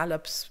turtles,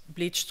 scallops,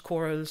 bleached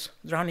corals,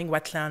 drowning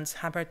wetlands,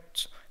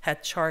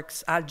 hammerhead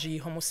sharks, algae,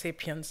 Homo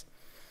sapiens.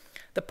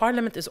 The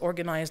Parliament is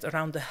organized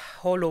around a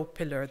hollow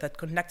pillar that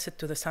connects it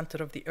to the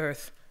center of the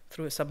Earth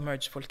through a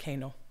submerged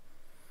volcano.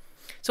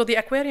 So the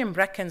aquarium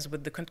reckons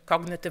with the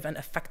cognitive and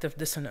affective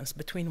dissonance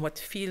between what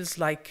feels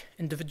like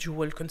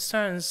individual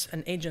concerns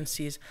and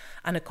agencies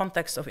and a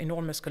context of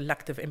enormous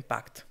collective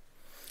impact.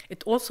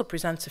 It also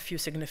presents a few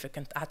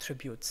significant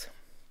attributes.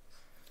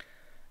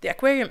 The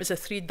aquarium is a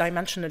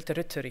three-dimensional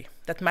territory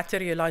that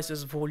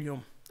materializes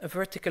volume, a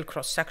vertical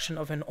cross-section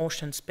of an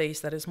ocean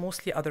space that is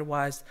mostly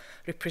otherwise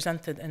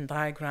represented in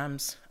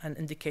diagrams and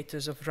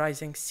indicators of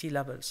rising sea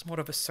levels, more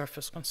of a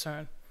surface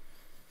concern.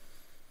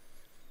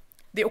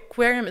 The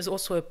aquarium is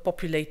also a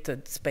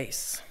populated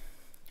space.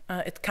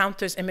 It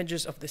counters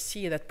images of the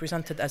sea that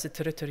presented as a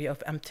territory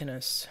of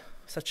emptiness,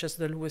 such as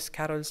the Lewis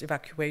Carroll's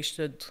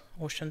evacuated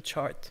ocean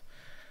chart.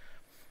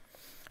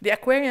 The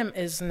aquarium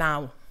is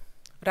now,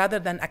 rather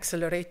than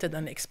accelerated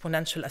and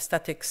exponential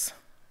aesthetics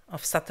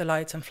of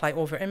satellites and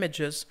flyover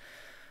images,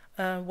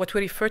 what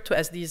we refer to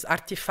as these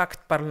artefacts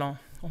parlants,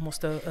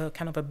 almost a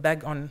kind of a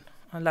bag on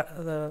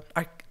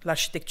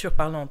l'architecture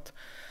parlante.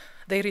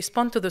 They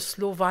respond to the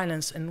slow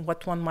violence in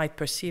what one might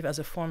perceive as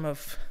a form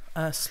of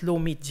slow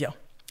media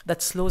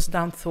that slows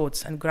down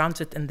thoughts and grounds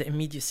it in the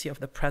immediacy of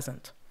the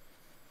present.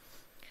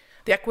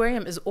 The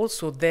aquarium is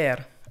also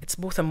there. It's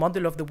both a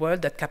model of the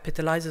world that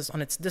capitalizes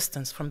on its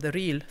distance from the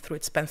real through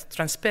its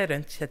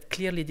transparent yet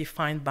clearly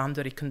defined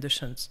boundary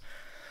conditions.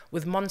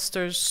 With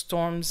monsters,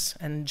 storms,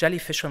 and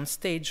jellyfish on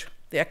stage,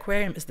 the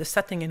aquarium is the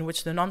setting in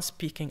which the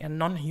non-speaking and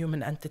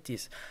non-human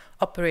entities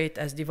operate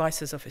as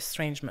devices of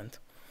estrangement.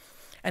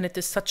 And it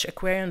is such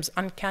aquarium's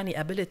uncanny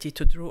ability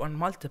to draw on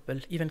multiple,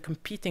 even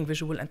competing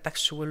visual and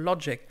textual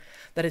logic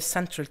that is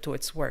central to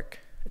its work.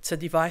 It's a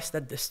device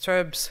that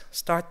disturbs,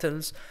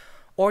 startles,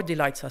 or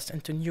delights us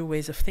into new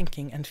ways of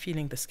thinking and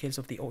feeling the scales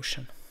of the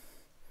ocean.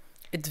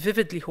 It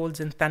vividly holds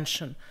in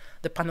tension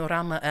the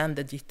panorama and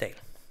the detail.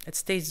 It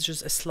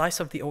stages a slice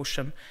of the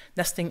ocean,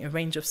 nesting a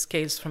range of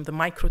scales from the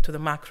micro to the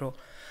macro,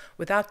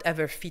 without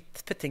ever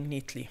fitting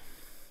neatly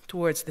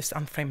towards this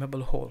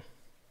unframeable whole.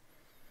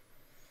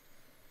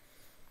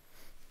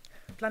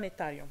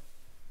 Planetarium.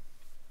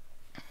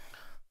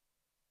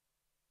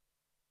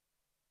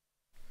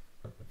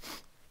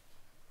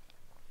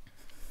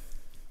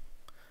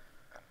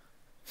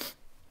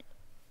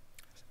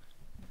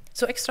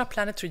 So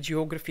extraplanetary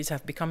geographies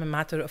have become a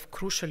matter of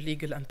crucial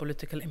legal and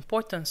political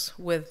importance,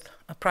 with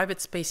a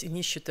private space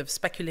initiative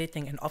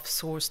speculating in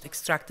off-sourced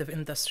extractive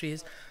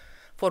industries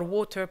for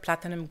water,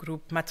 platinum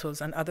group,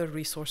 metals, and other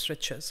resource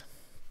riches.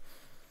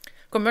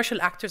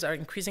 Commercial actors are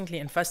increasingly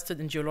invested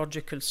in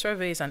geological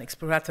surveys and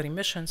exploratory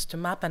missions to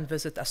map and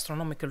visit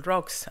astronomical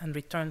rocks and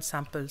return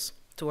samples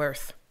to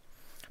Earth.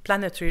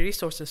 Planetary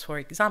Resources, for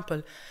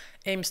example,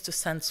 aims to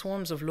send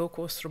swarms of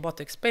low-cost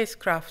robotic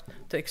spacecraft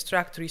to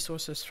extract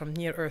resources from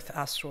near-Earth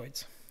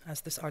asteroids,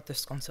 as this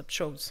artist's concept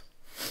shows.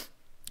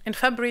 In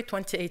February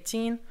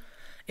 2018,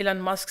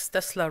 Elon Musk's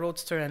Tesla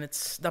Roadster and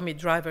its dummy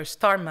driver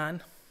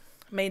Starman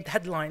made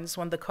headlines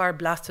when the car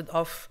blasted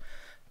off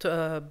to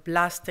a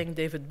blasting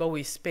David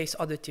Bowie's Space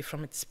Oddity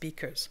from its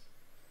speakers.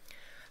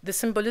 The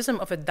symbolism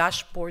of a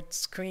dashboard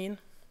screen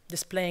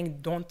displaying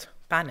 "Don't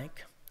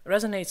Panic"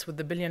 resonates with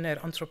the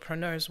billionaire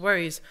entrepreneur's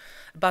worries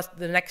about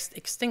the next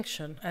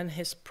extinction and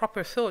his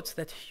proper thoughts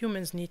that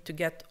humans need to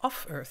get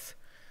off Earth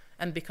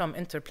and become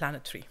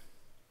interplanetary,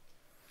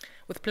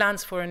 with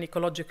plans for an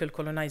ecological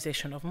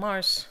colonization of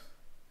Mars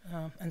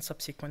and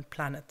subsequent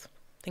planet.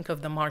 Think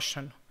of The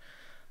Martian,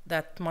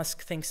 that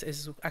Musk thinks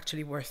is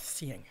actually worth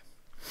seeing.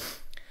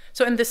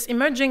 So in this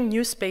emerging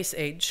new space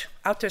age,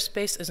 outer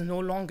space is no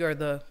longer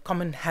the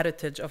common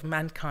heritage of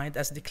mankind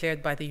as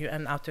declared by the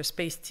UN Outer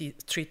Space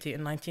Treaty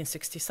in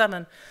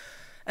 1967,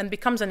 and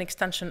becomes an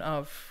extension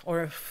of,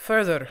 or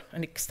further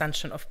an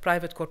extension of,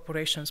 private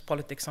corporations'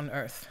 politics on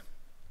Earth.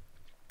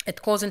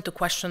 It calls into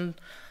question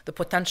the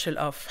potential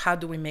of how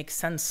do we make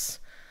sense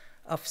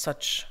of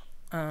such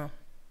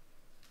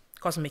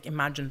cosmic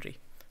imaginary.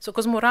 So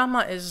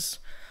Cosmorama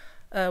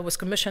was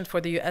commissioned for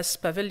the US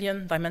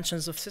Pavilion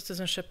Dimensions of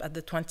Citizenship at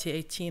the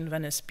 2018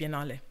 Venice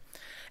Biennale.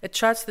 It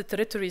charts the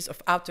territories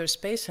of outer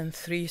space in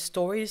 3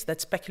 stories that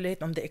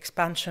speculate on the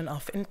expansion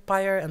of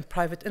empire and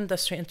private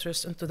industry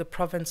interests into the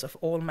province of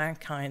all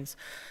mankind,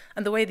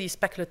 and the way these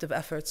speculative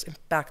efforts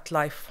impact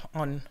life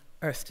on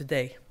Earth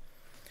today.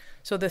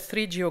 So the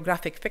 3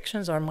 geographic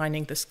fictions are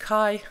Mining the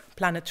Sky,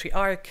 Planetary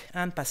Arc,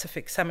 and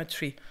Pacific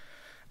Cemetery.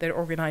 They're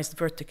organized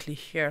vertically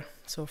here,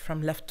 so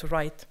from left to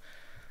right.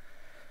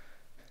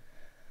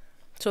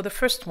 So the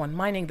first one,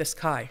 Mining the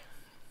Sky.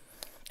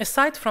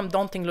 Aside from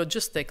daunting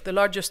logistic, the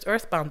largest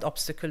earthbound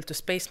obstacle to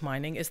space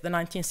mining is the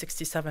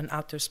 1967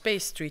 Outer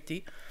Space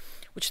Treaty,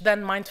 which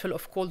then, mindful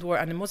of Cold War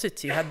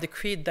animosity, had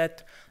decreed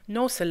that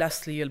no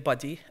celestial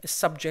body is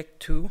subject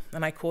to,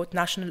 and I quote,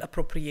 national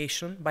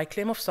appropriation by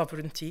claim of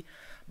sovereignty,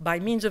 by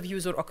means of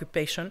use or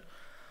occupation,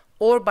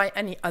 or by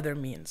any other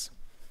means.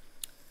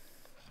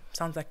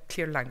 Sounds like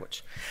clear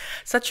language.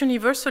 Such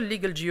universal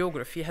legal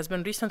geography has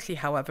been recently,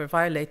 however,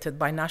 violated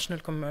by national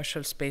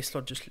commercial space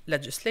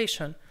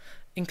legislation,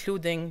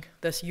 including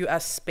this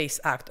US Space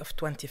Act of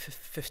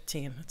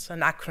 2015. It's an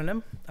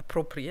acronym,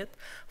 appropriate,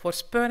 for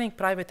Spurring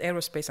Private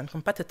Aerospace and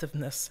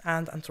Competitiveness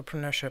and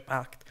Entrepreneurship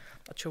Act.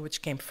 Not sure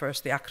which came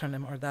first, the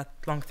acronym or that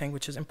long thing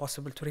which is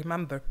impossible to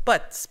remember,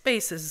 but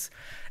space is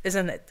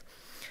in it.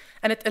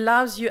 And it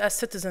allows US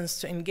citizens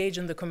to engage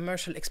in the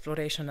commercial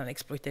exploration and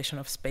exploitation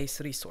of space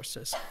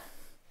resources.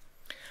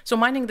 So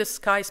Mining the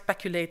Sky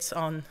speculates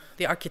on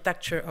the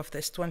architecture of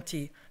this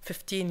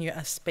 2015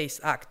 US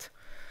Space Act.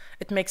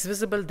 It makes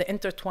visible the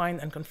intertwined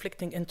and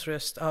conflicting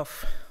interests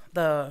of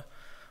the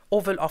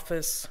Oval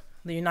Office,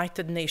 the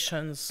United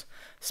Nations,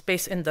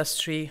 space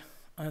industry,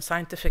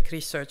 scientific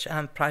research,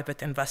 and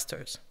private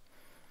investors.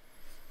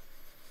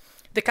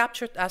 The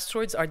captured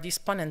asteroids are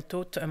despun and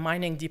towed to a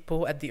mining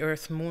depot at the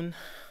Earth Moon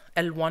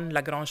L1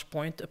 Lagrange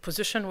point, a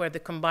position where the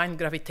combined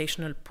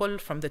gravitational pull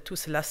from the two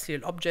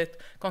celestial objects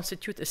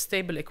constitute a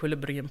stable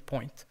equilibrium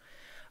point.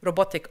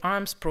 Robotic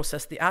arms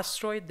process the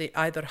asteroid. They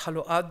either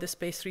hollow out the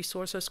space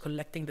resources,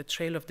 collecting the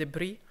trail of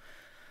debris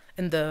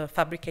in the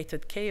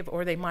fabricated cave,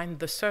 or they mine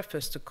the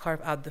surface to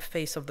carve out the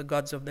face of the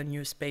gods of the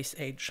new space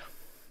age.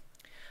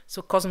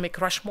 So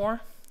Cosmic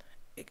Rushmore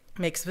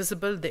makes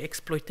visible the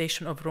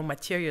exploitation of raw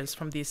materials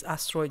from these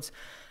asteroids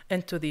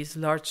into these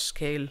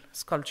large-scale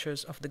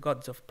sculptures of the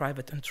gods of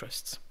private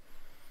interests.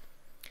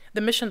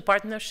 The mission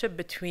partnership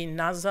between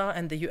NASA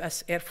and the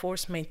US Air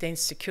Force maintains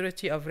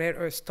security of rare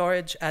earth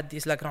storage at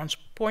these Lagrange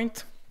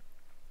points,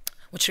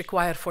 which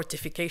require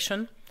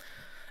fortification.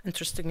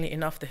 Interestingly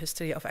enough, the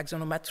history of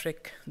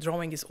axonometric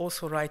drawing is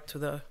also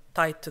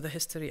tied to the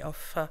history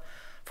of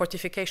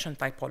fortification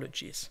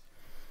typologies.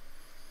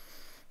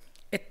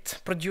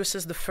 It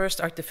produces the first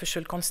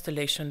artificial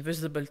constellation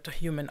visible to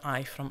human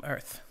eye from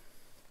Earth.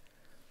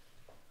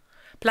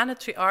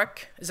 Planetary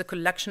Ark is a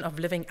collection of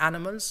living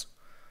animals,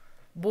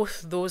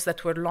 both those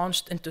that were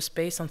launched into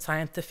space on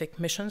scientific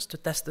missions to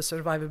test the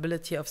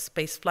survivability of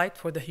spaceflight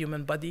for the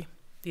human body.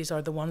 These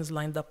are the ones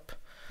lined up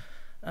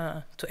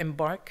to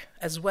embark,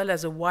 as well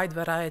as a wide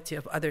variety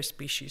of other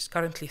species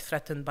currently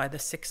threatened by the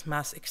 6th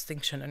mass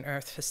extinction in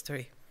Earth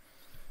history.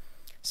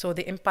 So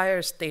the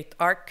Empire State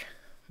Ark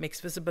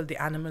makes visible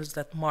the animals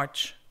that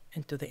march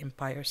into the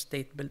Empire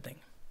State Building.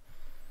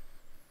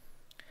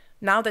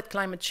 Now that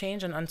climate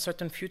change and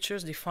uncertain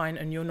futures define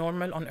a new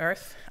normal on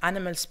Earth,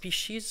 animal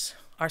species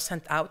are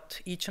sent out,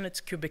 each in its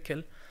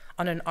cubicle,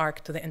 on an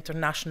ark to the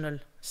International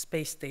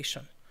Space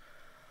Station,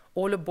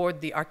 all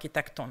aboard the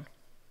Architecton.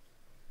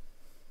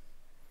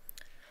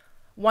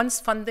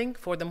 Once funding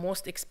for the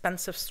most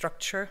expensive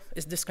structure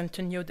is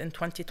discontinued in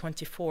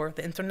 2024,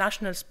 the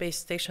International Space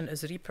Station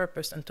is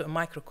repurposed into a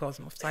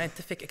microcosm of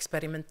scientific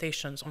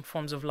experimentations on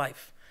forms of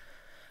life,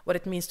 what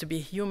it means to be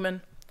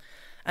human,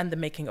 and the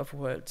making of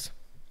worlds.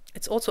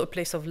 It's also a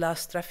place of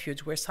last refuge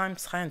where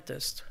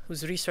scientists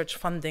whose research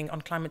funding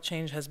on climate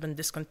change has been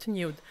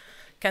discontinued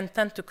can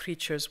tend to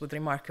creatures with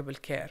remarkable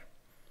care.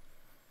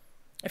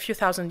 A few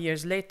thousand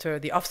years later,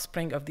 the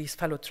offspring of these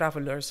fellow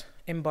travelers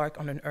embark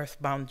on an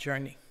earthbound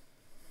journey.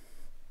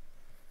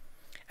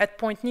 At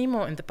Point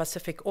Nemo in the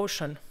Pacific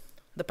Ocean,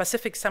 the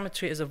Pacific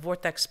Cemetery is a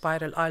vortex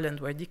spiral island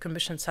where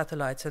decommissioned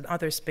satellites and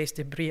other space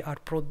debris are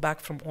brought back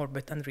from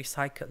orbit and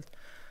recycled.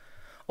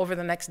 Over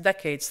the next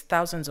decades,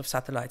 thousands of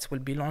satellites will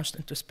be launched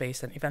into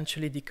space and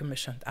eventually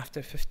decommissioned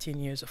after 15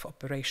 years of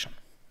operation.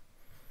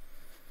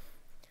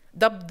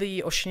 Dubbed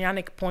the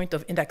oceanic point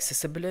of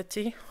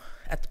inaccessibility,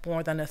 at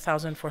more than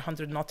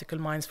 1,400 nautical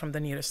miles from the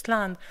nearest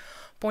land,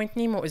 Point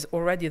Nemo is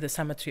already the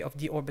cemetery of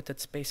deorbited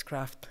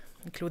spacecraft,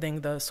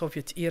 including the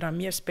Soviet-era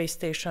Mir space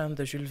station,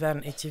 the Jules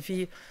Verne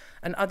ATV,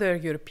 and other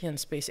European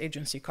Space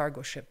Agency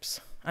cargo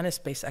ships, and a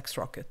SpaceX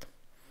rocket.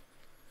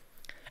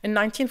 In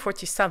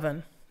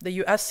 1947,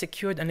 the US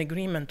secured an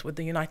agreement with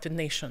the United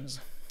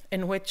Nations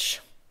in which,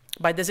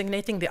 by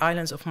designating the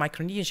islands of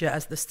Micronesia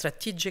as the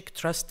Strategic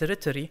Trust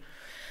Territory,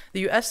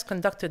 the US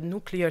conducted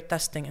nuclear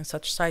testing in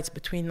such sites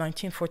between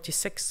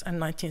 1946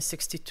 and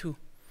 1962,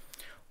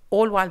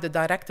 all while the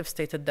directive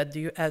stated that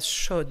the US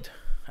should,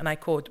 and I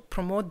quote,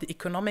 promote the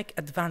economic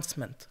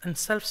advancement and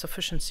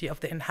self-sufficiency of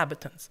the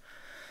inhabitants,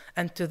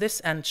 and to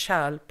this end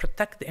shall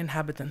protect the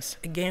inhabitants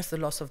against the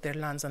loss of their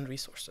lands and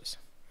resources.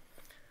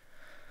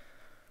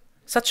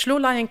 Such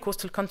low-lying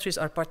coastal countries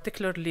are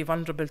particularly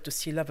vulnerable to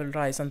sea level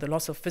rise, and the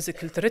loss of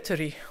physical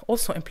territory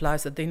also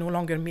implies that they no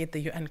longer meet the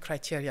UN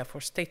criteria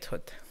for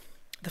statehood.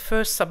 The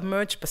first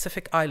submerged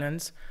Pacific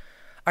islands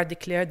are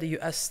declared the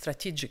US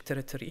strategic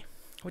territory,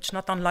 which,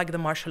 not unlike the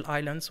Marshall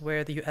Islands,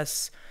 where the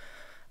US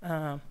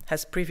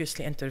has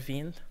previously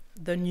intervened,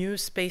 the new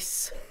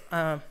space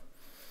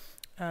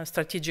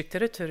strategic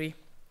territory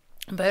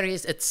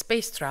buries its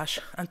space trash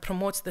and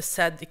promotes the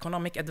said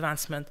economic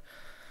advancement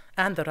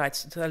and the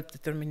rights to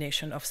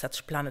self-determination of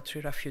such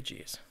planetary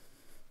refugees.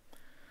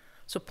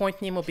 So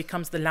Point Nemo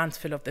becomes the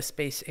landfill of the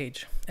space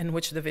age, in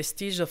which the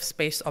vestiges of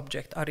space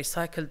objects are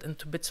recycled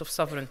into bits of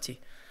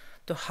sovereignty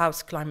to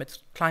house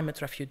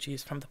climate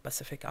refugees from the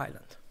Pacific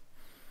Island.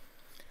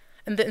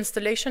 In the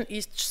installation,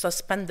 each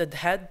suspended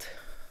head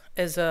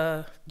is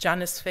a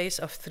Janus face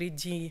of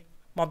 3D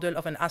model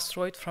of an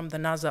asteroid from the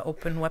NASA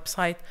Open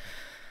website,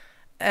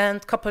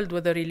 and coupled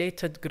with a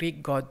related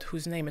Greek god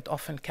whose name it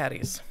often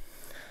carries.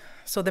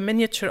 So the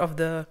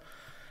miniature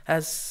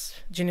has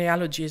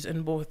genealogies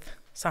in both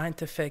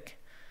scientific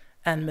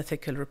and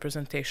mythical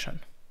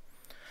representation.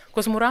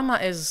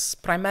 Cosmorama is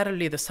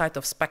primarily the site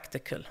of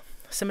spectacle.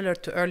 Similar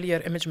to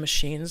earlier image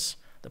machines,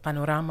 the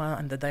panorama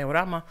and the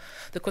diorama,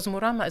 the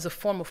Cosmorama is a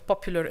form of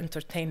popular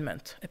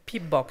entertainment, a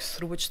peep box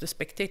through which the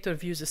spectator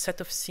views a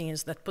set of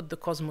scenes that put the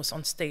cosmos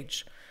on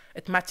stage.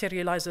 It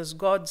materializes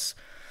gods,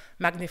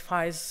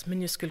 magnifies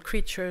minuscule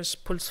creatures,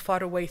 pulls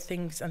faraway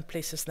things, and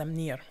places them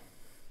near.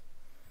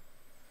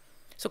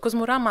 So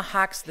Cosmorama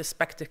hacks the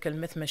spectacle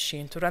myth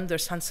machine to render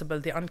sensible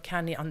the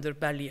uncanny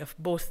underbelly of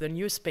both the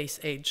new space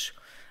age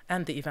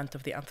and the event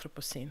of the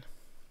Anthropocene.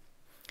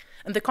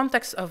 In the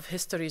context of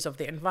histories of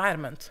the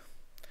environment,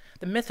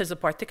 the myth is a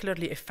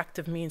particularly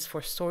effective means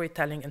for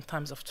storytelling in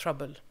times of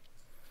trouble.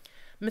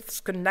 Myths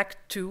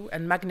connect to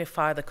and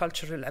magnify the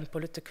cultural and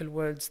political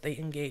worlds they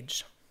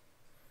engage.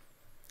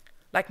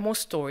 Like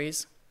most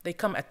stories, they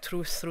come at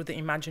truth through the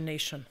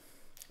imagination.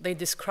 They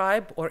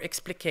describe or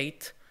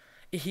explicate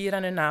a here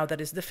and a now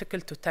that is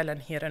difficult to tell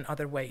and hear in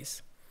other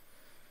ways.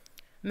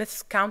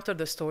 Myths counter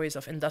the stories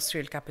of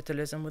industrial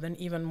capitalism with an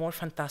even more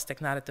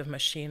fantastic narrative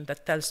machine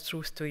that tells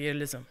truth to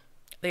realism.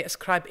 They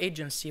ascribe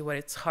agency where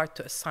it's hard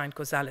to assign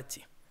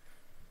causality.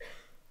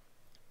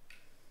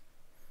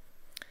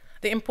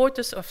 The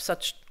importance of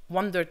such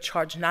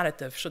wonder-charged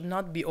narrative should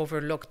not be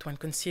overlooked when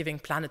conceiving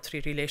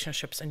planetary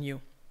relationships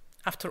anew.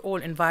 After all,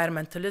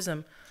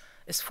 environmentalism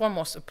is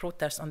foremost a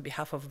protest on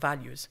behalf of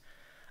values,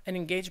 an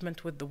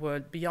engagement with the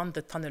world beyond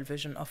the tunnel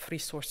vision of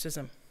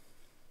resourcism.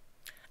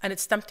 And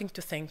it's tempting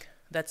to think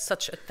that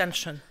such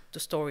attention to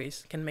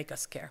stories can make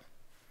us care.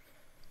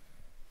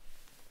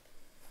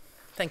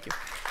 Thank you.